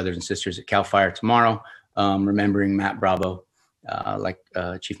with our brothers and sisters at CAL FIRE tomorrow, remembering Matt Bravo, like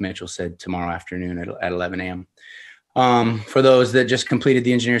Chief Mitchell said, tomorrow afternoon at 11 a.m. For those that just completed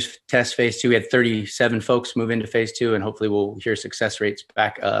the engineers test phase 2, we had 37 folks move into phase 2, and hopefully we'll hear success rates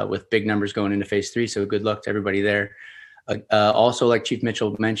back with big numbers going into phase 3. So good luck to everybody there. Also, like Chief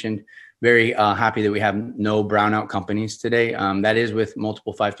Mitchell mentioned, very happy that we have no brownout companies today. That is with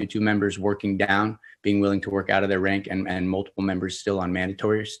multiple 522 members working down, being willing to work out of their rank, and multiple members still on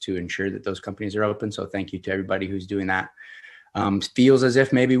mandatories to ensure that those companies are open. So thank you to everybody who's doing that. Feels as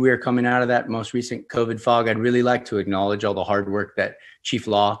if maybe we are coming out of that most recent COVID fog. I'd really like to acknowledge all the hard work that Chief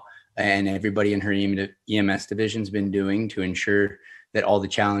Law and everybody in her EMS division has been doing to ensure that all the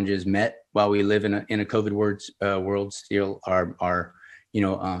challenges met while we live in a COVID world still are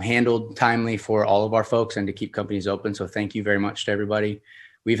handled timely for all of our folks and to keep companies open. So thank you very much to everybody.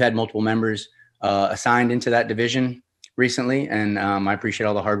 We've had multiple members assigned into that division recently, and I appreciate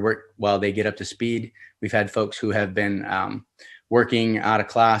all the hard work while they get up to speed. We've had folks who have been working out of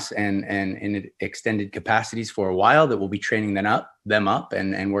class and in extended capacities for a while that will be training them up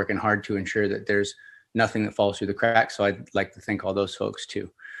and working hard to ensure that there's nothing that falls through the cracks. So I'd like to thank all those folks too.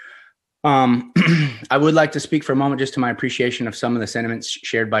 I would like to speak for a moment just to my appreciation of some of the sentiments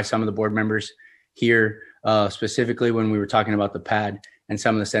shared by some of the board members here, specifically when we were talking about the pad and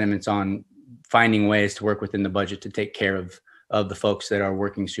some of the sentiments on finding ways to work within the budget to take care of the folks that are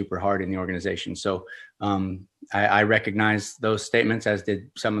working super hard in the organization. So I recognize those statements, as did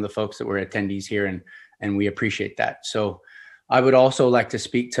some of the folks that were attendees here, and we appreciate that. So I would also like to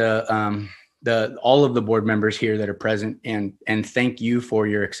speak to all of the board members here that are present and thank you for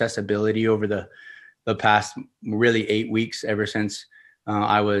your accessibility over the past really 8 weeks, ever since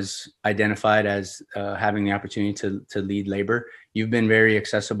I was identified as having the opportunity to lead labor. You've been very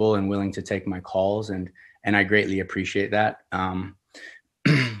accessible and willing to take my calls, and I greatly appreciate that.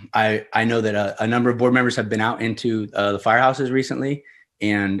 I know that a number of board members have been out into the firehouses recently,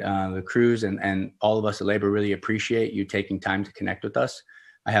 and the crews and all of us at labor really appreciate you taking time to connect with us.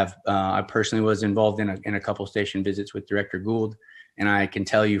 I personally was involved in a couple station visits with Director Gould, and I can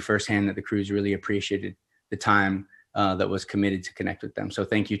tell you firsthand that the crews really appreciated the time that was committed to connect with them. So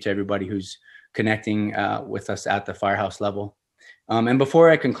thank you to everybody who's connecting with us at the firehouse level. And before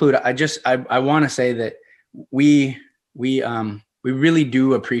I conclude, I want to say that we really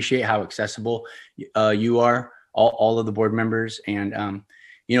do appreciate how accessible you are, all of the board members. And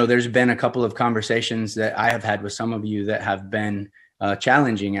there's been a couple of conversations that I have had with some of you that have been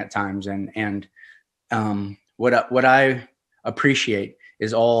challenging at times, and what I appreciate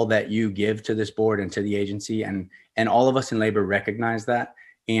is all that you give to this board and to the agency, and all of us in labor recognize that,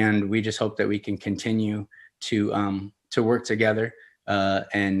 and we just hope that we can continue to work together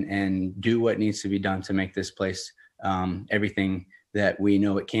and do what needs to be done to make this place everything that we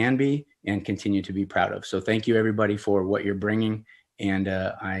know it can be and continue to be proud of. So thank you everybody for what you're bringing, and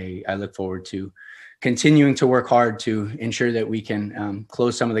I look forward to continuing to work hard to ensure that we can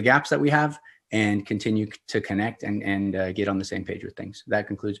close some of the gaps that we have and continue to connect and get on the same page with things. That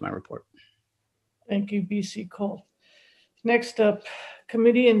concludes my report. Thank you, BC Cole. Next up,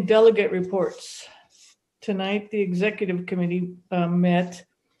 committee and delegate reports. Tonight, the executive committee met,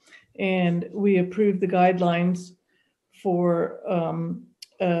 and we approved the guidelines for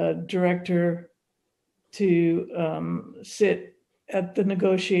a director to sit at the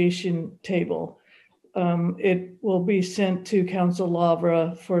negotiation table. It will be sent to Council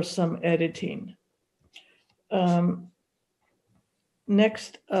Lavra for some editing.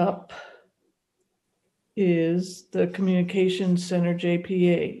 Next up is the Communications Center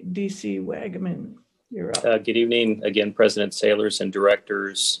JPA. DC Wagaman, you're up. Good evening again, President Sailors and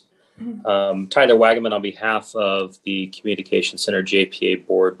directors. Tyler Wagaman on behalf of the Communications Center JPA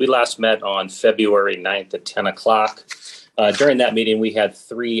board. We last met on February 9th at 10 o'clock. During that meeting, we had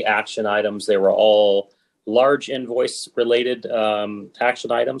 3 action items. They were all large invoice related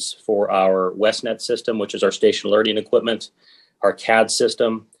action items for our WestNet system, which is our station alerting equipment, our CAD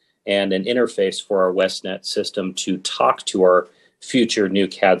system, and an interface for our WestNet system to talk to our future new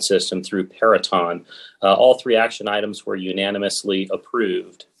CAD system through Paraton. All 3 action items were unanimously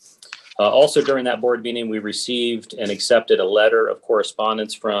approved. Also during that board meeting, we received and accepted a letter of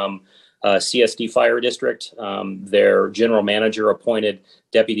correspondence from CSD Fire District. Their general manager appointed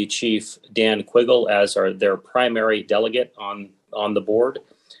Deputy Chief Dan Quiggle as their primary delegate on the board,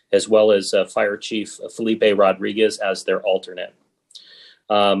 as well as Fire Chief Felipe Rodriguez as their alternate.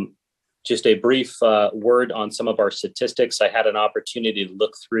 Just a brief word on some of our statistics. I had an opportunity to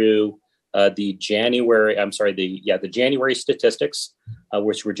look through the January statistics,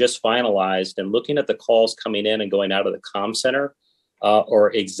 which were just finalized, and looking at the calls coming in and going out of the comm center,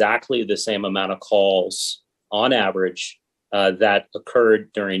 or exactly the same amount of calls on average that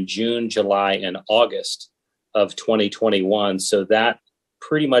occurred during June, July, and August of 2021. So that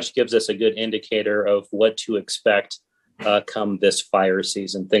pretty much gives us a good indicator of what to expect come this fire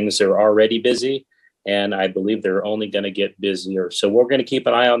season. Things are already busy, and I believe they're only going to get busier. So we're going to keep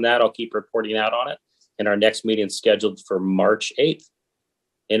an eye on that. I'll keep reporting out on it. And our next meeting is scheduled for March 8th.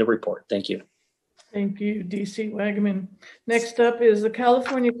 End of report. Thank you. Thank you, DC Wagaman. Next up is the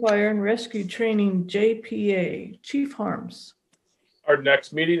California Fire and Rescue Training JPA. Chief Harms. Our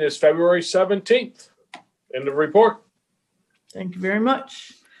next meeting is February 17th. End of report. Thank you very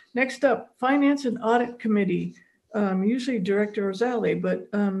much. Next up, Finance and Audit Committee. Usually Director Rosali, but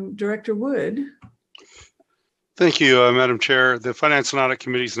Director Wood. Thank you, Madam Chair. The Finance and Audit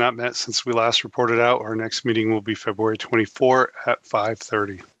Committee has not met since we last reported out. Our next meeting will be February 24 at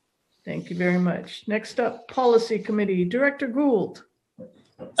 5:30. Thank you very much. Next up, Policy Committee, Director Gould.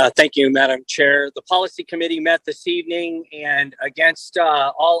 Thank you, Madam Chair. The Policy Committee met this evening, and against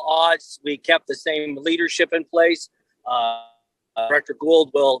all odds, we kept the same leadership in place. Director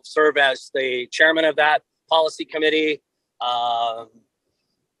Gould will serve as the chairman of that Policy Committee.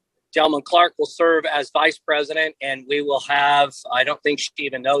 Delman Clark will serve as vice president, and we will have, I don't think she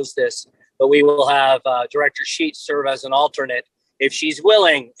even knows this, but we will have Director Sheets serve as an alternate if she's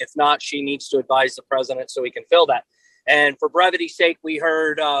willing. If not, she needs to advise the president so we can fill that. And for brevity's sake, we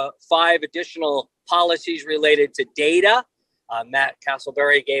heard 5 additional policies related to data. Matt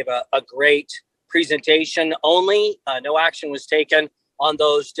Castleberry gave a great presentation only. No action was taken on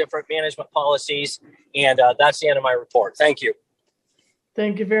those different management policies. And that's the end of my report. Thank you.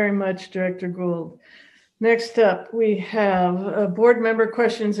 Thank you very much, Director Gould. Next up, we have board member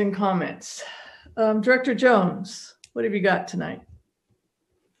questions and comments. Director Jones, what have you got tonight?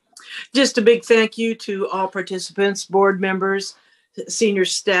 Just a big thank you to all participants, board members, senior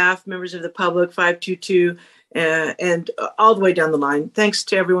staff, members of the public, 522, and all the way down the line. Thanks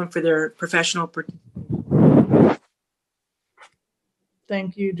to everyone for their professional.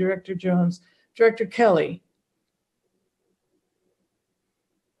 Thank you, Director Jones. Director Kelly.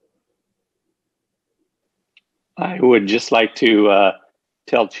 I would just like to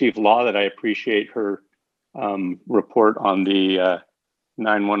tell Chief Law that I appreciate her report on the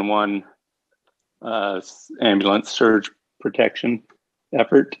 911 ambulance surge protection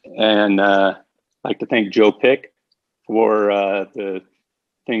effort. And I'd like to thank Joe Pick for the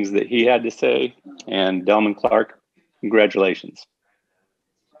things that he had to say. And Delman Clark, congratulations.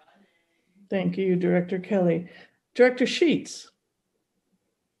 Thank you, Director Kelly. Director Sheets.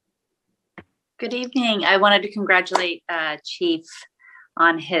 Good evening. I wanted to congratulate Chief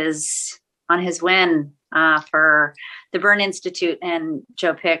on his win for the Burn Institute, and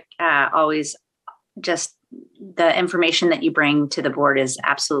Joe Pick. Always, just the information that you bring to the board is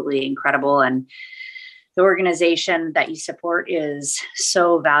absolutely incredible, and the organization that you support is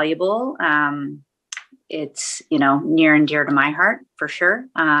so valuable. It's near and dear to my heart for sure,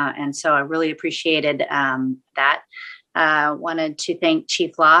 and so I really appreciated that. Wanted to thank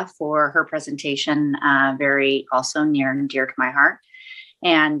Chief Law for her presentation, very also near and dear to my heart.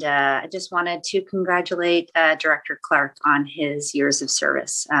 And I just wanted to congratulate Director Clark on his years of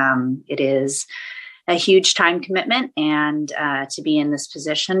service. It is a huge time commitment, and to be in this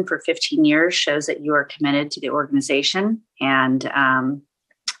position for 15 years shows that you are committed to the organization and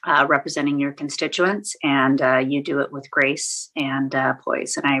representing your constituents, and you do it with grace and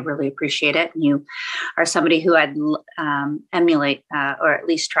poise, and I really appreciate it. You are somebody who I'd emulate or at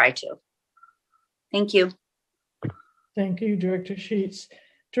least try to. Thank you. Thank you, Director Sheets.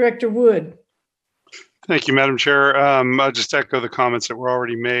 Director Wood. Thank you, Madam Chair. I'll just echo the comments that were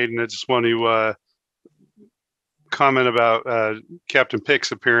already made, and I just want to comment about Captain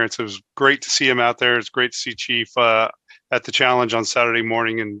Pick's appearance. It was great to see him out there. It's great to see Chief at the challenge on Saturday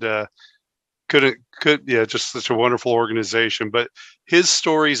morning, and just such a wonderful organization. But his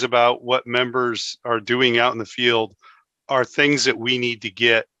stories about what members are doing out in the field are things that we need to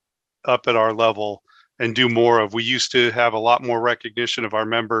get up at our level and do more of. We used to have a lot more recognition of our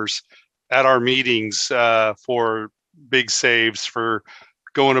members at our meetings for big saves, for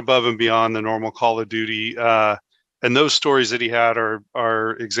going above and beyond the normal call of duty. And those stories that he had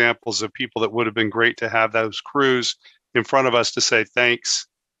are examples of people that would have been great to have those crews in front of us to say thanks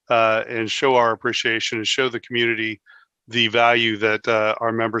and show our appreciation and show the community the value that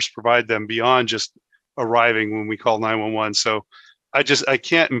our members provide them beyond just arriving when we call 911. So I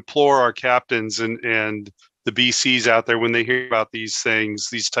can't implore our captains and the BCs out there when they hear about these things,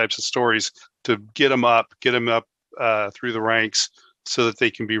 these types of stories, to get them up through the ranks so that they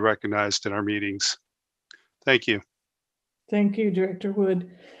can be recognized in our meetings. Thank you. Thank you, Director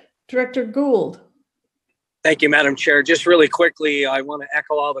Wood. Director Gould. Thank you, Madam Chair. Just really quickly, I want to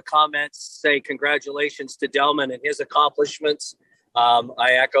echo all the comments, say congratulations to Delman and his accomplishments.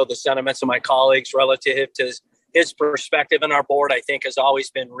 I echo the sentiments of my colleagues relative to his perspective in our board. I think has always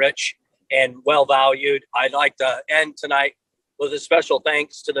been rich and well valued. I'd like to end tonight with a special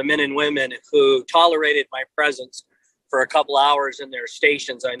thanks to the men and women who tolerated my presence for a couple hours in their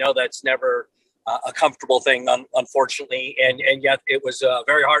stations. I know that's never a comfortable thing, unfortunately, and yet it was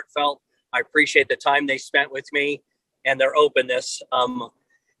very heartfelt. I appreciate the time they spent with me and their openness.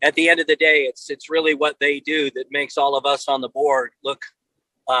 At the end of the day, it's really what they do that makes all of us on the board look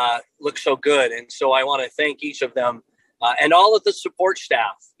so good. And so I want to thank each of them and all of the support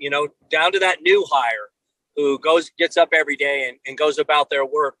staff, down to that new hire who gets up every day and goes about their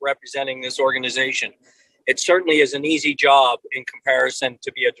work representing this organization. It certainly is an easy job in comparison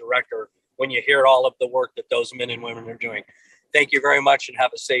to be a director when you hear all of the work that those men and women are doing. Thank you very much and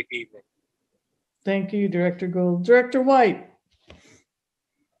have a safe evening. Thank you, Director Gould. Director White.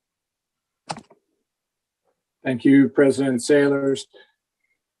 Thank you, President Sailors.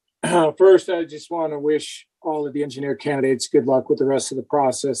 First, I just want to wish all of the engineer candidates good luck with the rest of the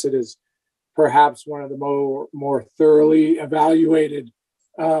process. It is perhaps one of the more thoroughly evaluated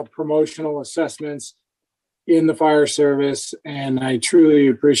promotional assessments in the fire service, and I truly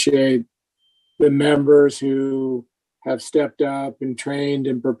appreciate the members who have stepped up and trained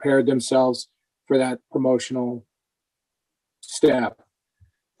and prepared themselves for that promotional step.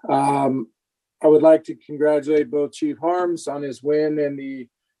 I would like to congratulate both Chief Harms on his win in the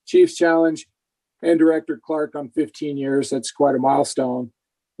Chiefs Challenge and Director Clark on 15 years. That's quite a milestone.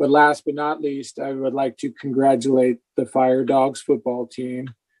 But last but not least, I would like to congratulate the Fire Dogs football team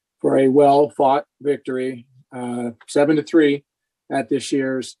for a well-fought victory, 7-3 at this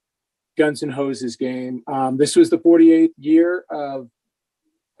year's Guns and Hoses game. This was the 48th year of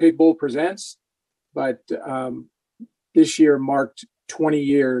Pig Bowl Presents, but this year marked 20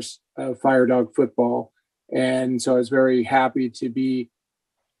 years of Fire Dog football. And so I was very happy to be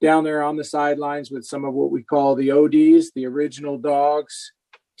down there on the sidelines with some of what we call the ODs, the original dogs,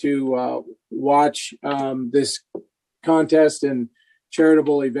 to watch this contest and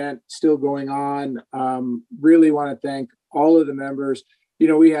charitable event still going on. Really want to thank all of the members.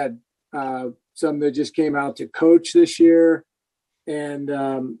 We had some that just came out to coach this year,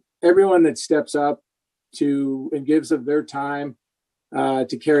 and everyone that steps up and gives of their time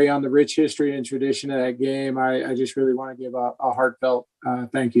to carry on the rich history and tradition of that game. I just really want to give a heartfelt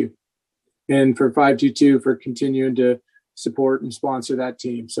thank you. And for 522 for continuing to support and sponsor that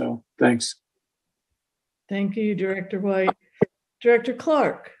team. So thanks. Thank you, Director White. Director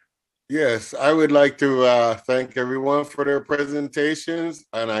Clark. Yes, I would like to thank everyone for their presentations.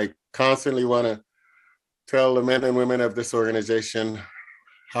 And I constantly want to tell the men and women of this organization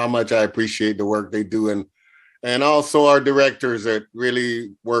how much I appreciate the work they do. And also our directors that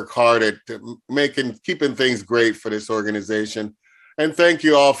really work hard at keeping things great for this organization. And thank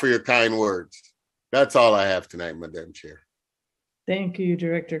you all for your kind words. That's all I have tonight, Madam Chair. Thank you,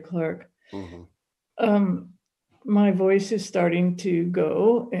 Director Clark. Mm-hmm. My voice is starting to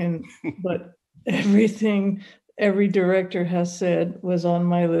go, but every director has said was on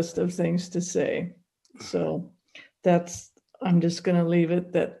my list of things to say. So I'm just going to leave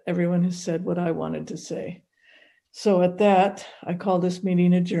it that everyone has said what I wanted to say. So at that, I call this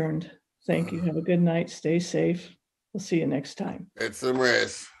meeting adjourned. Thank you. Have a good night. Stay safe. We'll see you next time. Get some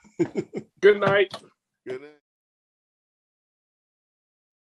rest. Good night. Good night.